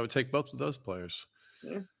Commanders. I would take both of those players.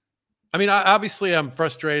 Yeah. I mean, obviously I'm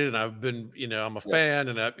frustrated and I've been, I'm a fan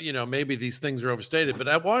and, maybe these things are overstated, but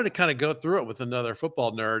I wanted to kind of go through it with another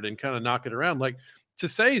football nerd and kind of knock it around. Like, to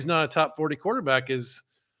say he's not a top 40 quarterback is,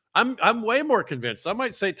 I'm way more convinced. I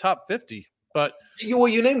might say top 50, but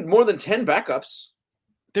you named more than 10 backups.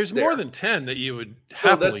 There's more than 10 that you would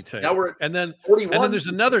happily take. Now we're and then 41. And then there's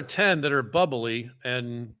another 10 that are bubbly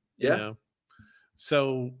and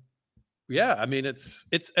so yeah, I mean it's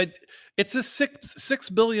a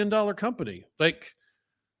 $6 billion company. Like,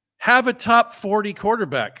 have a top 40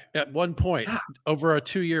 quarterback at one point over a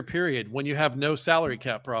 2-year period when you have no salary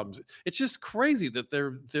cap problems. It's just crazy that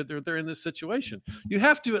they're in this situation. You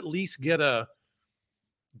have to at least get a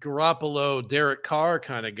Garoppolo, Derek Carr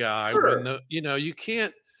kind of guy. Sure. When you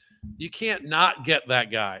can't not get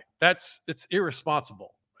that guy. It's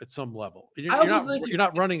irresponsible at some level. You're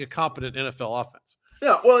not running a competent NFL offense.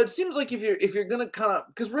 Yeah, well, it seems like if you're gonna kind of,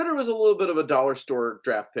 because Ritter was a little bit of a dollar store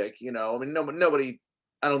draft pick, I mean, nobody,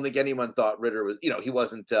 I don't think anyone thought Ritter was, he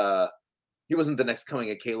wasn't the next coming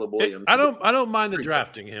of Caleb Williams. I don't mind the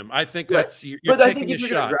drafting him. I think that's you're but taking I think if a you're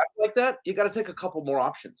shot. gonna draft like that, you got to take a couple more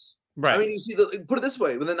options. Right. I mean, you see, put it this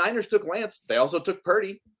way: when the Niners took Lance, they also took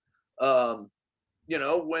Purdy. Kirk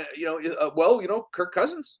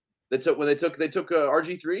Cousins. They took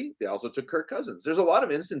RG3. They also took Kirk Cousins. There's a lot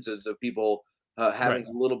of instances of people having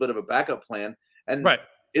a little bit of a backup plan, and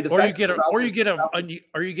Or you get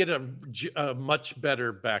a much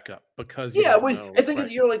better backup because I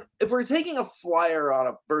think you're like, if we're taking a flyer on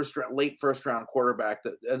a late first round quarterback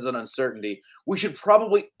that ends in uncertainty, we should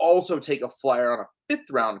probably also take a flyer on a 5th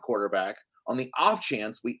round quarterback on the off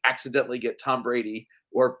chance we accidentally get Tom Brady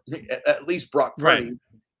or at least Brock Purdy.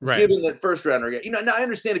 Right. Given that first rounder, now I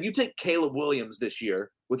understand if you take Caleb Williams this year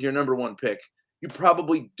with your number 1 pick, you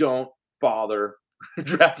probably don't bother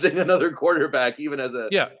drafting another quarterback, even as a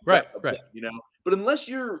right. Pick, But unless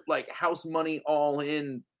you're like house money all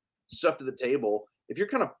in stuff to the table, if you're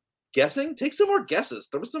kind of guessing, take some more guesses.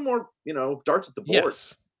 Throw some more, darts at the board.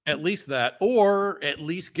 Yes, at least that, or at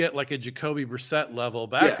least get like a Jacoby Brissett level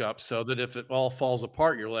backup, so that if it all falls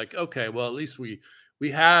apart, you're like, okay, well, at least we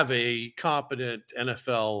have a competent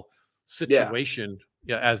NFL situation,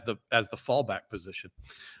 as the fallback position.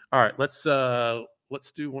 All right, let's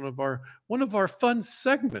do one of our fun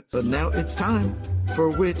segments. But now it's time for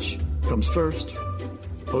which comes first.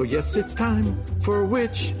 Oh yes, it's time for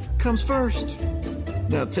which comes first.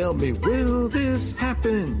 Now tell me, will this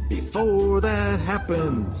happen before that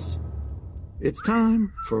happens? It's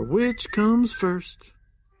time for which comes first.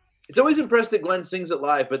 It's always impressed that Glenn sings it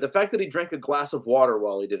live, but the fact that he drank a glass of water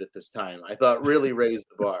while he did it this time, I thought really raised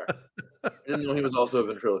the bar. I didn't know he was also a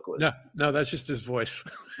ventriloquist. No, that's just his voice.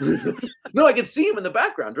 No, I could see him in the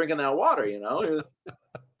background drinking that water,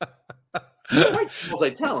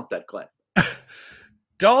 Multi-talent, that Glenn.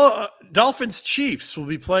 Dolphins Chiefs will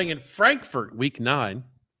be playing in Frankfurt week 9.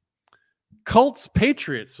 Colts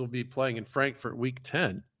Patriots will be playing in Frankfurt week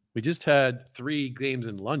 10. We just had 3 games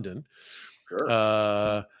in London.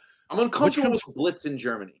 Sure. I'm uncomfortable with Blitz in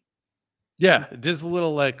Germany. Yeah, it is a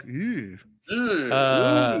little like, ooh. You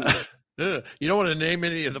don't want to name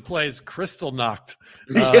any of the plays. Crystal knocked.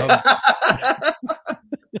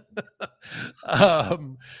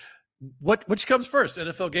 Which comes first?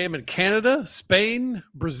 NFL game in Canada, Spain,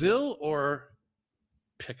 Brazil, or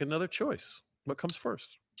pick another choice? What comes first?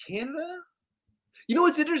 Canada?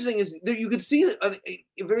 What's interesting is that you could see a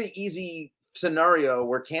very easy scenario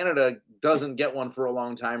where Canada doesn't get one for a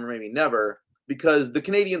long time or maybe never, because the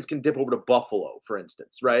Canadians can dip over to Buffalo, for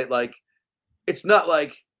instance, right? Like, it's not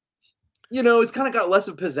like, it's kind of got less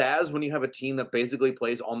of pizzazz when you have a team that basically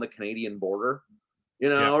plays on the Canadian border,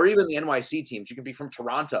 or even the NYC teams. You can be from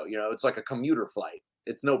Toronto, it's like a commuter flight.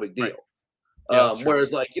 It's no big deal. Right.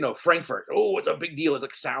 Whereas like, Frankfurt, it's a big deal. It's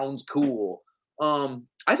like, sounds cool.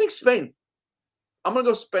 I think Spain. I'm going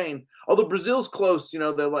to go Spain. Although Brazil's close,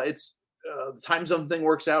 it's the time zone thing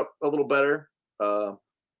works out a little better,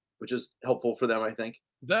 which is helpful for them, I think.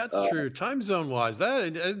 That's true. Time zone wise,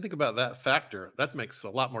 I didn't think about that factor. That makes a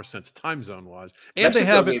lot more sense time zone wise. And Mexico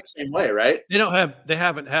they have it the same way, right? They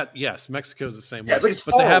haven't had. Yes, Mexico's the same way. But it's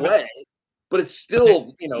far away. But it's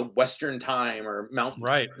still, Western time or Mountain.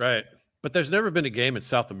 Right. But there's never been a game in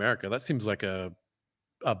South America. That seems like a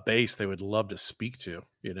base they would love to speak to.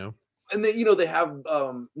 And they have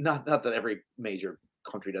not that every major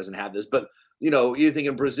country doesn't have this, but you think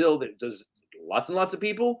in Brazil that does lots and lots of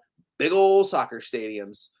people, big old soccer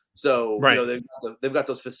stadiums. So they've got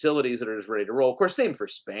those facilities that are just ready to roll. Of course, same for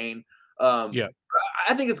Spain. I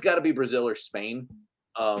think it's got to be Brazil or Spain.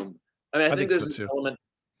 I think there's an element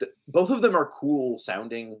both of them are cool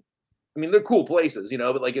sounding. I mean, they're cool places,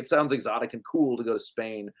 but like it sounds exotic and cool to go to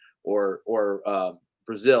Spain or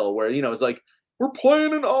Brazil, where it's like we're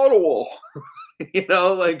playing in Ottawa,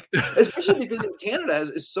 like especially because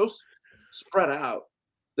Canada is so spread out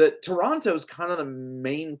that Toronto is kind of the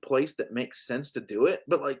main place that makes sense to do it.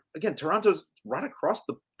 But like again, Toronto's right across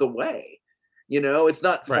the way. It's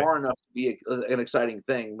not far enough to be an exciting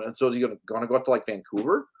thing. And so you're going to go up to like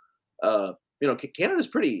Vancouver. Canada's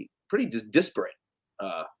pretty disparate.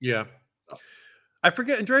 Yeah. I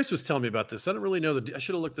forget. Andreas was telling me about this. I don't really know I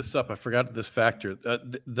should have looked this up. I forgot this factor.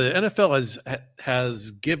 The NFL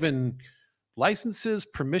has given licenses,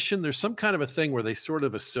 permission. There's some kind of a thing where they sort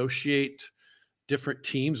of associate different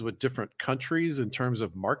teams with different countries in terms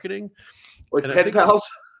of marketing. Like pen pals.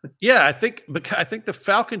 Yeah, I think the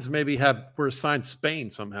Falcons maybe were assigned Spain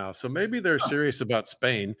somehow. So maybe they're serious about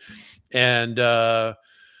Spain. And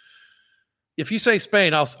if you say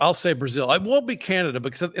Spain, I'll say Brazil. I won't be Canada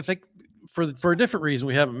because I think for a different reason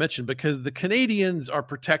we haven't mentioned, because the Canadians are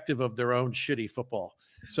protective of their own shitty football.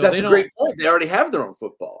 So that's a great point. They already have their own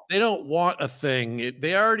football. They don't want a thing.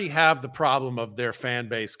 They already have the problem of their fan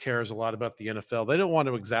base cares a lot about the NFL. They don't want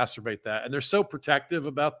to exacerbate that. And they're so protective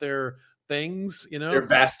about their things, Their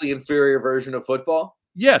vastly inferior version of football.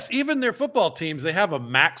 Yes, even their football teams, they have a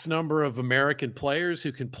max number of American players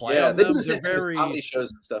who can play on them. They're very comedy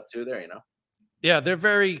shows and stuff too there, Yeah, they're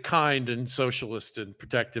very kind and socialist and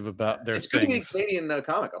protective about their things. It's good to be a Canadian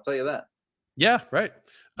comic, I'll tell you that. Yeah, right.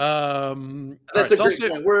 That's a great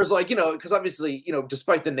point. Whereas, like, because obviously,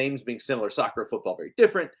 despite the names being similar, soccer, football, very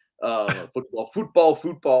different.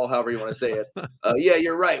 Football, however you want to say it. Yeah,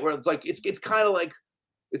 you're right. Where it's like it's kind of like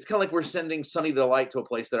we're sending Sunny Delight to a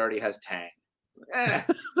place that already has Tang.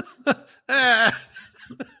 That's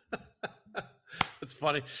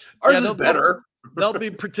funny. Ours is better. They'll be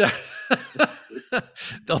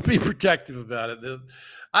They'll be protective about it.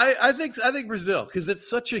 I think Brazil, because it's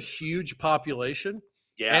such a huge population.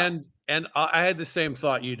 Yeah, and I had the same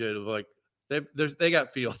thought you did of like they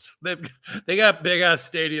got fields. They got big ass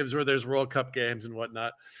stadiums where there's World Cup games and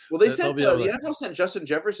whatnot. Well, the NFL sent Justin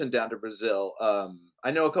Jefferson down to Brazil.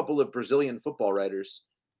 I know a couple of Brazilian football writers,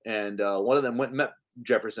 and one of them went and met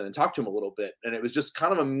Jefferson and talked to him a little bit, and it was just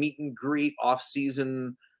kind of a meet and greet off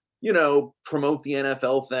season. Promote the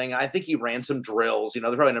NFL thing. I think he ran some drills. They're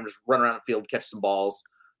probably going to just run around the field, catch some balls,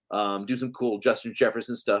 do some cool Justin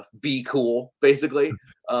Jefferson stuff, be cool, basically.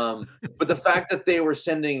 But the fact that they were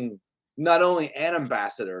sending not only an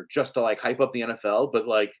ambassador just to like hype up the NFL, but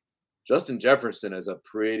like Justin Jefferson is a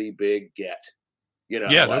pretty big get.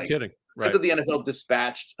 Yeah, no kidding. Right. That the NFL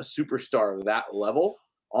dispatched a superstar of that level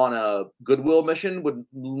on a goodwill mission would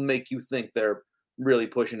make you think they're really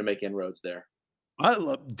pushing to make inroads there. I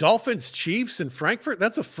love Dolphins Chiefs in Frankfurt.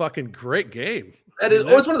 That's a fucking great game.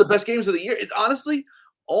 It's one of the best games of the year. It's honestly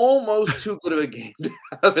almost too good of a game to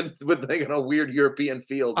have with like a weird European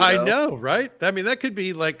field. I know, right? I mean, that could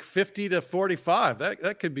be like 50-45.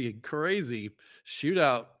 That could be a crazy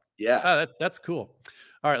shootout. Yeah, that's cool.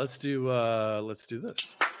 All right, let's do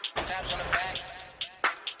this. Taps on the back.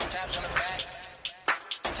 Taps on the back.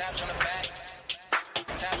 Taps on the back.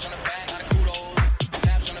 Taps on the back. Lot of kudos.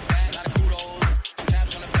 Taps on the back. Lot of kudos.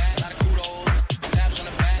 Taps on the back. Lot of kudos. Taps on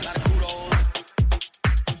the back. Lot of kudos.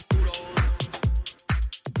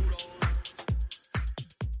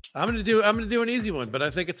 I'm gonna do an easy one, but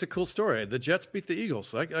I think it's a cool story. The Jets beat the Eagles.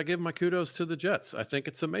 So I give my kudos to the Jets. I think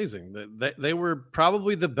it's amazing. They were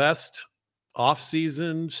probably the best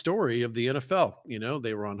off-season story of the NFL.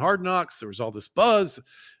 They were on Hard Knocks. There was all this buzz,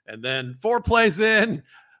 and then 4 plays in,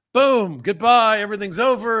 boom, goodbye. Everything's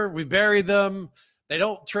over. We buried them. They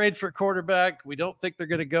don't trade for a quarterback. We don't think they're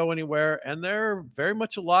going to go anywhere, and they're very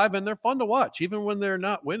much alive, and they're fun to watch, even when they're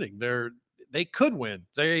not winning. They could win.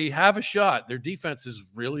 They have a shot. Their defense is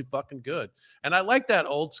really fucking good, and I like that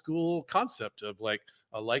old school concept of like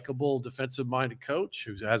a likable defensive-minded coach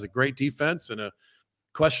who has a great defense and a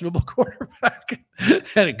questionable quarterback and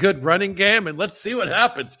a good running game, and let's see what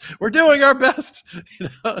happens. We're doing our best.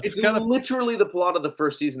 It's literally the plot of the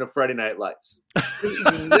first season of Friday Night Lights.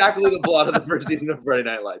 Exactly the plot of the first season of Friday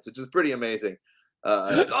Night Lights, which is pretty amazing.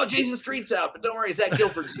 Jason Street's out, but don't worry, Zach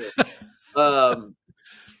Gilford's here.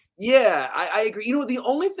 Yeah, I agree. The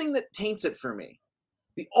only thing that taints it for me,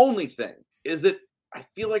 the only thing is that I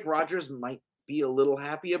feel like Rodgers might be a little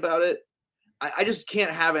happy about it. I just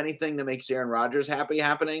can't have anything that makes Aaron Rodgers happy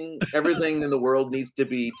happening. Everything in the world needs to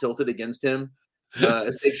be tilted against him.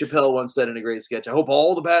 As Dave Chappelle once said in a great sketch, I hope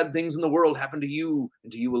all the bad things in the world happen to you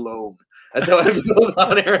and to you alone. That's how I feel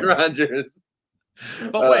about Aaron Rodgers.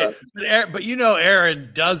 But wait,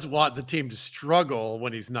 Aaron does want the team to struggle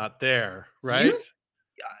when he's not there, right?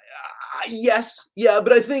 Yes, yeah,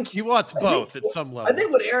 but I think He wants both at some level. I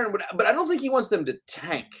think what Aaron would, but I don't think he wants them to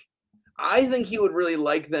tank. I think he would really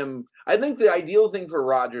like them. I think the ideal thing for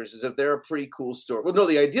Rodgers is if they're a pretty cool story. Well, no,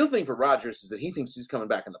 the ideal thing for Rodgers is that he thinks he's coming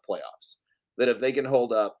back in the playoffs. That if they can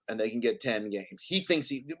hold up and they can get 10 games, he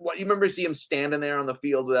thinks you remember see him standing there on the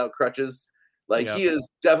field without crutches? Like he is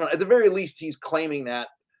definitely, at the very least, he's claiming that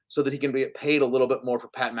so that he can get paid a little bit more for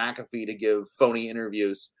Pat McAfee to give phony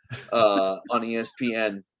interviews on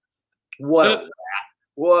ESPN. What a rat.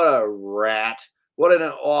 What a rat. What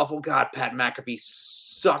an awful God. Pat McAfee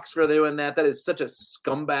sucks for doing that. That is such a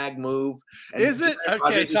scumbag move. And is it?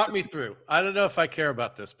 Okay, talk me through. I don't know if I care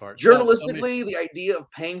about this part. Journalistically, the idea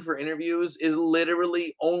of paying for interviews is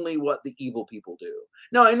literally only what the evil people do.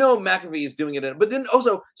 Now, I know McAfee is doing it, but then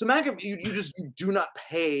also, so McAfee, you do not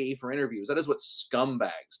pay for interviews. That is what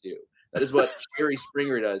scumbags do. That is what Jerry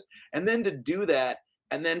Springer does. And then to do that,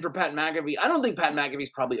 and then for Pat McAfee, I don't think Pat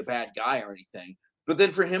McAfee's probably a bad guy or anything. But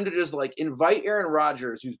then for him to just like invite Aaron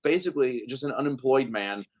Rodgers, who's basically just an unemployed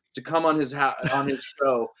man, to come on his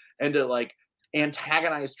show and to like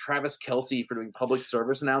antagonize Travis Kelce for doing public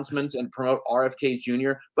service announcements and promote RFK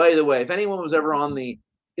Jr. By the way, if anyone was ever on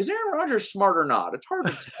is Aaron Rodgers smart or not? It's hard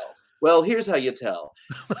to tell. Well, here's how you tell.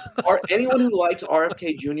 Anyone who likes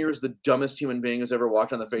RFK Jr. is the dumbest human being who's ever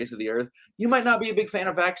walked on the face of the earth. You might not be a big fan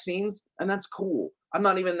of vaccines, and that's cool. I'm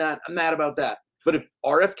not even I'm mad about that. But if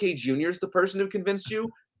RFK Jr. is the person who convinced you,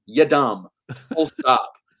 you're dumb. Full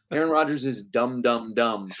stop. Aaron Rodgers is dumb, dumb,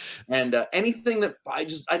 dumb. And anything that I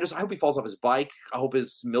hope he falls off his bike. I hope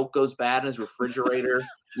his milk goes bad in his refrigerator.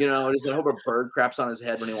 I hope a bird craps on his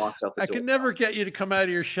head when he walks out the door. I can never get you to come out of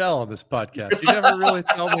your shell on this podcast. You never really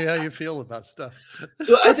tell me how you feel about stuff.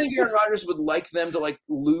 So I think Aaron Rodgers would like them to like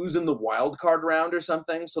lose in the wild card round or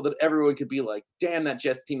something so that everyone could be like, damn, that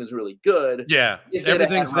Jets team is really good. Yeah,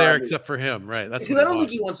 everything's there except for him, right? That's because I don't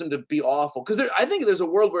think he wants them to be awful. Because I think there's a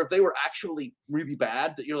world where if they were actually really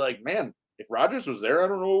bad, that you're like, man, if Rodgers was there, I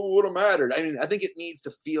don't know what would have mattered. I mean, I think it needs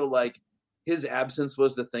to feel like his absence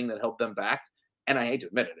was the thing that helped them back. And I hate to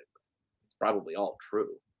admit it, it's probably all true.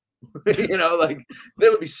 Like they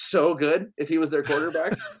would be so good if he was their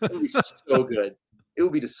quarterback. It would be so good. It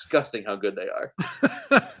would be disgusting how good they are.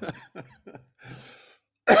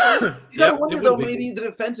 You gotta wonder though, maybe the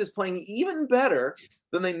defense is playing even better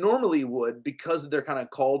than they normally would because they're kind of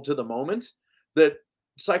called to the moment. That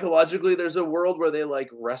psychologically, there's a world where they like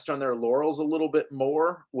rest on their laurels a little bit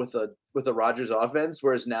more with a Rodgers offense,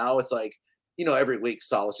 whereas now it's like, every week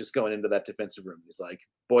Saleh's just going into that defensive room. He's like,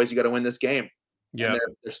 boys, you got to win this game. Yeah.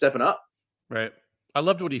 They're stepping up. Right. I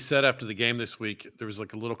loved what he said after the game this week. There was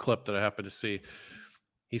like a little clip that I happened to see.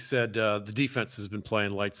 He said, the defense has been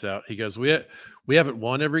playing lights out. He goes, we haven't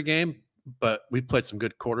won every game, but we played some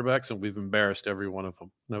good quarterbacks and we've embarrassed every one of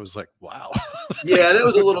them. And I was like, wow. Yeah, that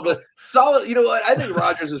was a little bit Saleh. You know what? I think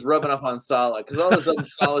Rodgers is rubbing off on Saleh because all of a sudden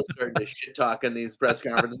Saleh's starting to shit talk in these press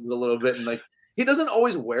conferences a little bit. And like, he doesn't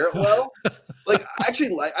always wear it well. Like,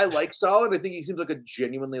 actually, I like Saleh. I think he seems like a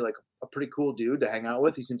genuinely like a pretty cool dude to hang out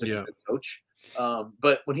with. He seems like a good coach.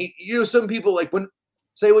 But when he, some people like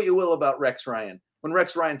say what you will about Rex Ryan. When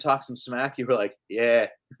Rex Ryan talks some smack, you were like, yeah,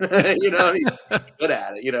 he's good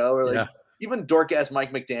at it, or like even dork ass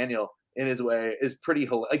Mike McDaniel in his way is pretty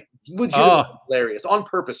legitimately hilarious, on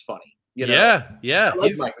purpose funny. Yeah. I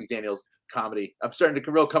like Mike McDaniel's comedy. I'm starting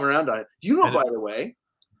to come around on it. Do you know, by the way,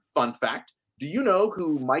 fun fact? Do you know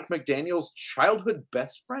who Mike McDaniel's childhood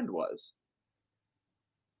best friend was?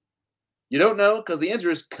 You don't know? Because the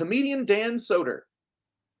answer is comedian Dan Soder.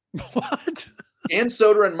 What? Dan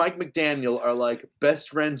Soder and Mike McDaniel are like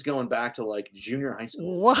best friends going back to like junior high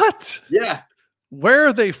school. What? Yeah. Where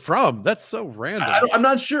are they from? That's so random. I'm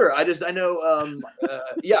not sure. I know.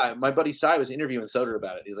 My buddy Cy was interviewing Soder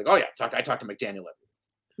about it. He's like, oh yeah, I talked to McDaniel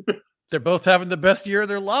every week. They're both having the best year of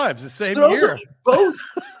their lives the same year. Both.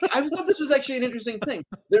 I thought this was actually an interesting thing.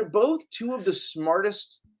 They're both two of the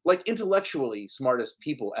smartest, like intellectually smartest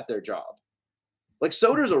people at their job. Like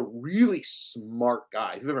Soder's a really smart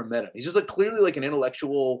guy. If you've ever met him, he's just like clearly like an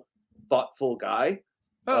intellectual, thoughtful guy.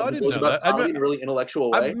 Oh, I didn't know that. In a really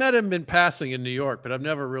intellectual way. I've met him in passing in New York, but I've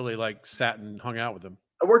never really like sat and hung out with him.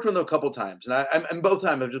 I worked with him a couple times, and both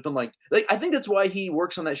times I've just been like I think that's why he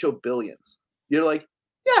works on that show Billions. You're like,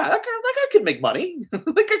 yeah, that guy could make money. That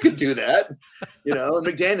guy could do that. And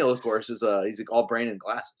McDaniel, of course, is he's like all brain and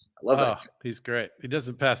glasses. I love that guy. He's great. He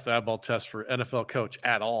doesn't pass the eyeball test for NFL coach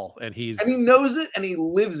at all, and he knows it and he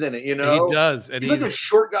lives in it. He does, and he's like a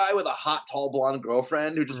short guy with a hot, tall, blonde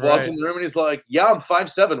girlfriend who just walks in the room and he's like, "Yeah, I'm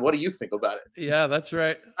 5'7". What do you think about it?" Yeah, that's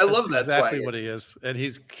right. I love that. Exactly what he is, and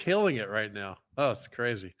he's killing it right now. Oh, it's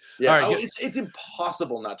crazy. Yeah, all right, it's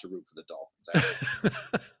impossible not to root for the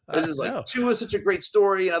Dolphins. It's just like Tua is such a greght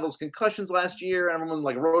story, and had those concussions last year, and everyone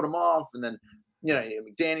like wrote him off, and then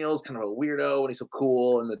McDaniel's kind of a weirdo, and he's so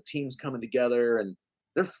cool, and the team's coming together, and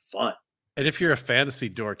they're fun. And if you're a fantasy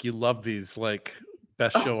dork, you love these like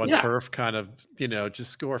best show on turf kind of, just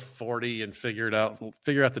score 40 and figure out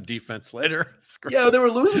the defense later. Yeah, they were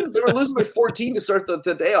losing by 14 to start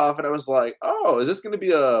the day off, and I was like, oh, is this going to be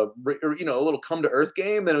a little come to earth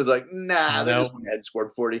game? Then it was like, nah, they just went ahead and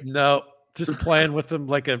scored 40. No, just playing with them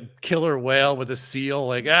like a killer whale with a seal.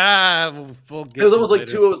 Like we'll get. It was almost like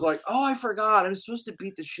Tua was like, oh, I forgot, I'm supposed to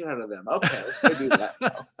beat the shit out of them. Okay, let's go do that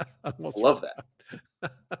now. I love that.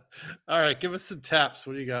 All right, give us some taps.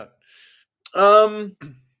 What do you got? I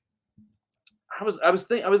was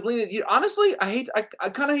leaning. Honestly, I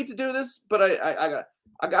kind of hate to do this, but I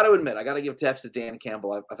got to admit, I got to give taps to Dan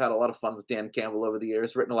Campbell. I've had a lot of fun with Dan Campbell over the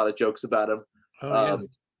years. Written a lot of jokes about him. Kind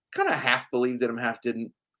of half believed in him, half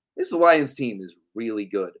didn't. This Lions team is really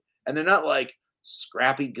good, and they're not like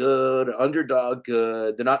scrappy good, underdog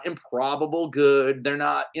good. They're not improbable good. They're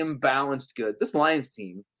not imbalanced good. This Lions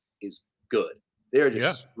team is good. They are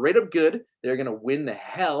just straight up good. They're going to win the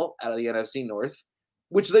hell out of the NFC North,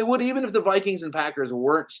 which they would even if the Vikings and Packers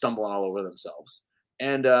weren't stumbling all over themselves.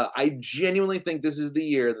 And I genuinely think this is the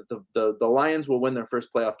year that the Lions will win their first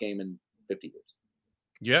playoff game in 50 years.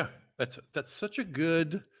 Yeah, that's such a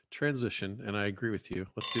good transition, and I agree with you.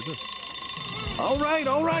 Let's do this. All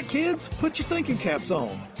right, kids. Put your thinking caps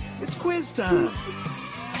on. It's quiz time.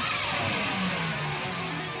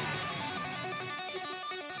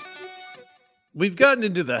 We've gotten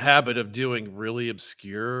into the habit of doing really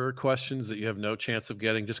obscure questions that you have no chance of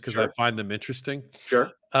getting just because I find them interesting. Sure.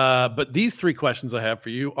 But these 3 questions I have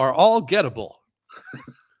for you are all gettable.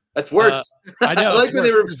 That's worse. I know. I like when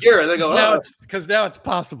they were obscure. They go, because now it's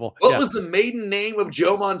possible. What was the maiden name of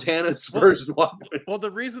Joe Montana's first one? Well, the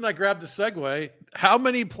reason I grabbed the segue, how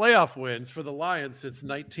many playoff wins for the Lions since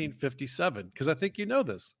 1957? Because I think you know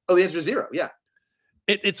this. Oh, the answer is 0. Yeah.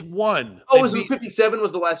 It's 1. Oh, was it 57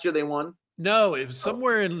 was the last year they won? No, it was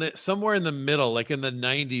somewhere in the middle, like in the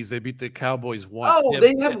 90s. They beat the Cowboys once. Oh,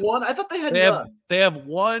 they had one. I thought they had none. They have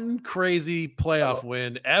one crazy playoff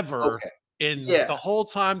win ever in the whole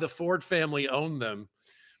time the Ford family owned them.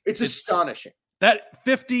 It's astonishing. That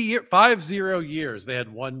 50 years they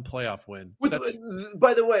had one playoff win.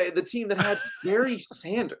 By the way, the team that had Barry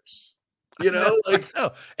Sanders, and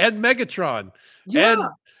Megatron,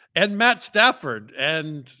 and Matt Stafford,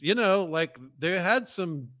 and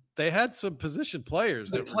they had some position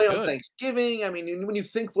players that play were on Thanksgiving. I mean, when you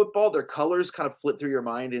think football, their colors kind of flit through your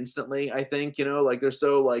mind instantly. I think they're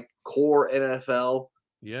so core NFL.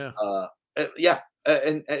 Yeah,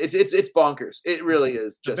 and it's bonkers. It really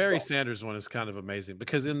is. The Barry Sanders one is kind of amazing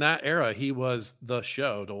because in that era he was the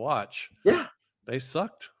show to watch. Yeah, they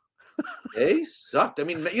sucked. They sucked. I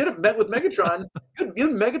mean, you had a bet with Megatron. You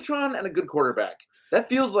had Megatron and a good quarterback. That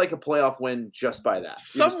feels like a playoff win just by that.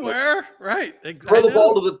 Somewhere, right? Throw the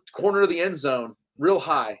ball to the corner of the end zone, real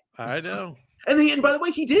high. I know. And by the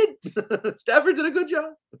way, he did. Stafford did a good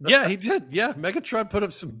job. Yeah, he did. Yeah, Megatron put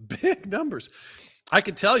up some big numbers. I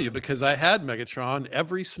can tell you because I had Megatron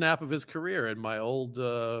every snap of his career in my old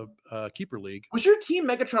keeper league. Was your team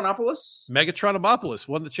Megatronopolis? Megatronopolis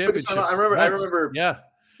won the championship. I remember. Yeah.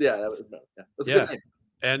 That's a good name.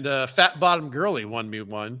 And Fat Bottom Girly won me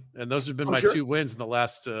one. And those have been my 2 wins in the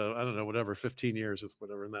last, 15 years, is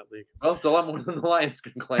whatever in that league. Well, it's a lot more than the Lions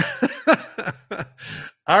can claim.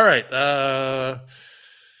 All right.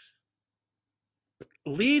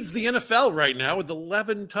 Leads the NFL right now with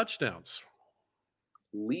 11 touchdowns.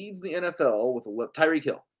 Leads the NFL with Tyreek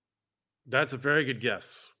Hill. That's a very good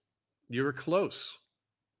guess. You were close.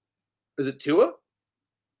 Is it Tua?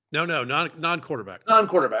 No, non-quarterback.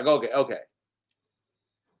 Non-quarterback. Okay.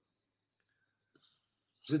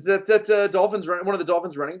 Is that Dolphins one of the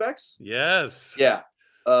Dolphins running backs? Yes. Yeah.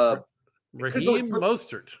 Raheem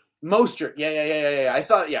Mostert. Mostert. Yeah. I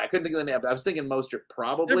couldn't think of the name. I was thinking Mostert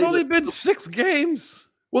probably. There've only been 6 games.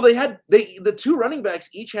 Well, the 2 running backs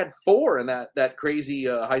each had 4 in that crazy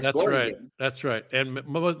high scoring game. That's right. And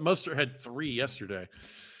Mostert had 3 yesterday.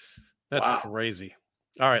 That's crazy.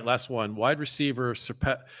 All right, last one. Wide receiver.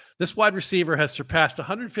 This wide receiver has surpassed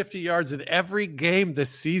 150 yards in every game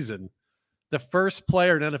this season. The first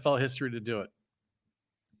player in NFL history to do it.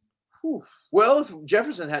 Whew. Well, if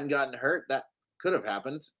Jefferson hadn't gotten hurt, that could have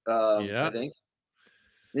happened. I think.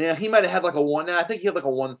 Yeah, he might have had I think he had a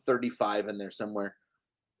 135 in there somewhere.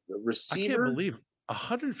 The receiver. I can't believe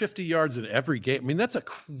 150 yards in every game. I mean, that's a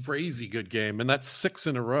crazy good game, and that's 6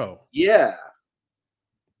 in a row. Yeah.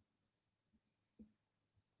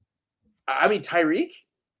 I mean, Tyreek?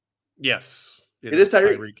 Yes. It is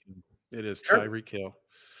Tyreek. It is sure. Tyreek Hill.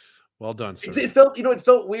 Well done, sir. It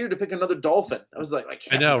felt weird to pick another Dolphin. I was like,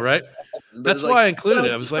 I know, right? That's why I included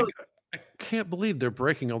it. I was like, I can't believe they're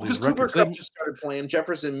breaking all these because Cooper records. Kupp just started playing.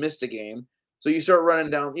 Jefferson missed a game. So you start running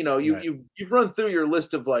down, you've run through your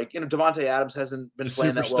list of Devontae Adams hasn't been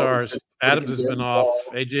playing that well. Superstars. Adams has been off.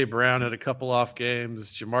 A.J. Brown had a couple off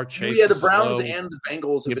games. Jamar Chase. Yeah, the Browns and the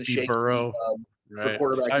Bengals have been shaky Burrow, for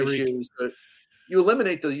quarterback issues. But you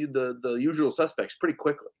eliminate the usual suspects pretty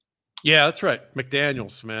quickly. Yeah, that's right.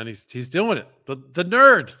 McDaniels, man, he's doing it. The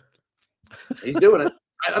nerd. He's doing it.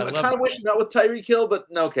 I'm kind of wishing that with Tyreek Hill, but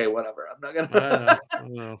okay, whatever. I'm not gonna. I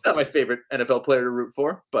know. It's not my favorite NFL player to root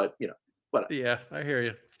for, but whatever. Yeah, I hear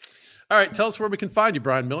you. All right, tell us where we can find you,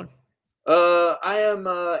 Brian Miller. I am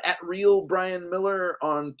at Real Brian Miller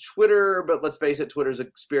on Twitter, but let's face it, Twitter's a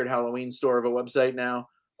Spirit Halloween store of a website now.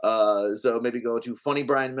 So maybe go to Funny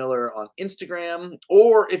Brian Miller on Instagram,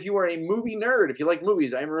 or if you are a movie nerd, if you like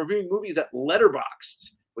movies, I am reviewing movies at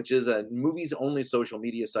Letterboxd, which is a movies only social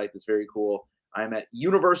media site that's very cool. I'm at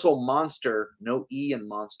Universal Monster, no E in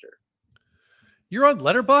Monster. You're on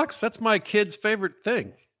Letterboxd? That's my kid's favorite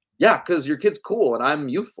thing. Yeah, because your kid's cool and I'm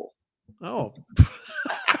youthful. Oh.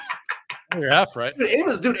 You're half right. Dude,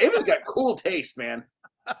 Ava's got cool taste, man.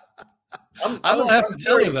 I don't have to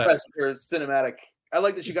tell you that. Her cinematic. I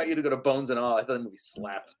like that she got you to go to Bones and All. I thought the movie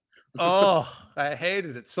slapped. Oh, I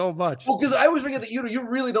hated it so much. Well, because I always forget that you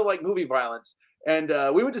really don't like movie violence. And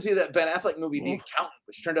we went to see that Ben Affleck movie, The Accountant,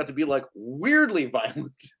 which turned out to be weirdly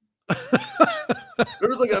violent. There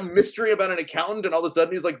was a mystery about an accountant, and all of a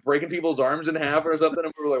sudden he's breaking people's arms in half or something.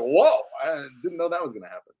 And we were like, whoa, I didn't know that was going to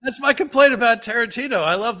happen. That's my complaint about Tarantino.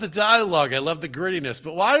 I love the dialogue. I love the grittiness.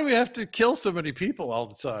 But why do we have to kill so many people all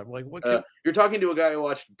the time? You're talking to a guy who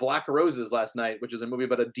watched Black Roses last night, which is a movie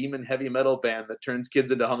about a demon heavy metal band that turns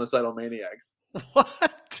kids into homicidal maniacs.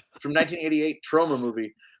 What? From 1988, Troma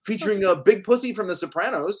movie. Featuring a Big Pussy from The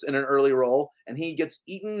Sopranos in an early role, and he gets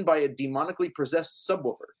eaten by a demonically possessed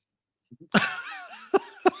subwoofer. I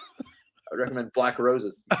would recommend Black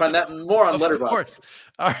Roses. You find that more on Letterboxd. Of course.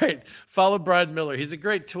 All right. Follow Brian Miller. He's a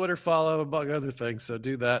great Twitter follow, among other things. So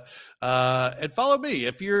do that. And follow me.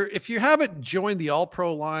 If you haven't joined the All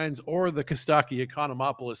Pro Lines or the Kostaki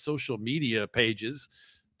Economopoulos social media pages,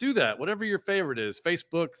 do that. Whatever your favorite is.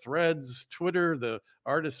 Facebook, Threads, Twitter, the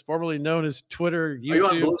artist formerly known as Twitter, YouTube. Are you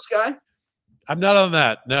on Blue Sky? I'm not on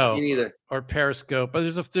that. No. Me neither. Or Periscope.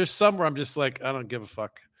 But there's some where I'm just I don't give a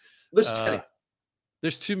fuck.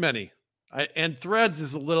 There's too many. And Threads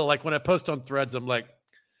is a little when I post on Threads, I'm like,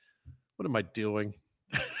 what am I doing?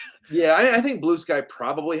 Yeah, I think Blue Sky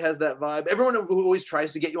probably has that vibe. Everyone who always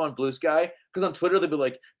tries to get you on Blue Sky, because on Twitter they'll be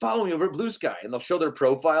like, follow me over at Blue Sky, and they'll show their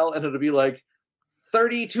profile, and it'll be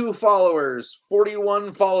 32 followers,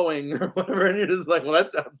 41 following, or whatever, and you're just like, well,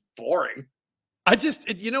 that sounds boring.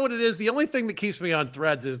 You know what it is? The only thing that keeps me on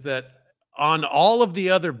Threads is that on all of the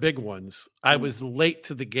other big ones, I was late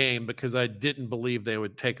to the game because I didn't believe they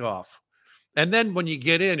would take off. And then when you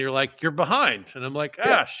get in, you're you're behind. And I'm like,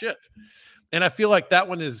 shit. And I feel like that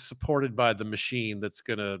one is supported by the machine that's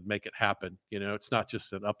going to make it happen. It's not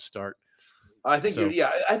just an upstart. I think,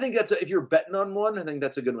 I think if you're betting on one, I think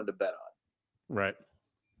that's a good one to bet on.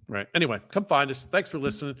 Right. Anyway, come find us. Thanks for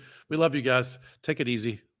listening. We love you guys. Take it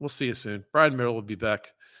easy. We'll see you soon. Brian Merrill will be back.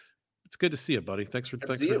 It's good to see you, buddy. Thanks for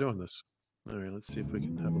doing this. All right, let's see if we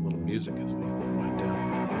can have a little music as we wind down.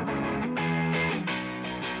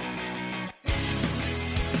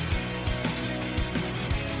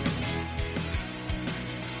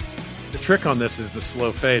 The trick on this is the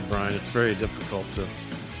slow fade, Brian. It's very difficult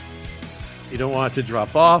you don't want it to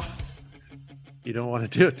drop off. You don't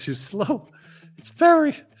want to do it too slow.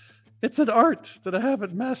 It's an art that I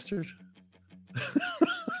haven't mastered.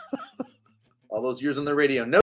 All those years on the radio. No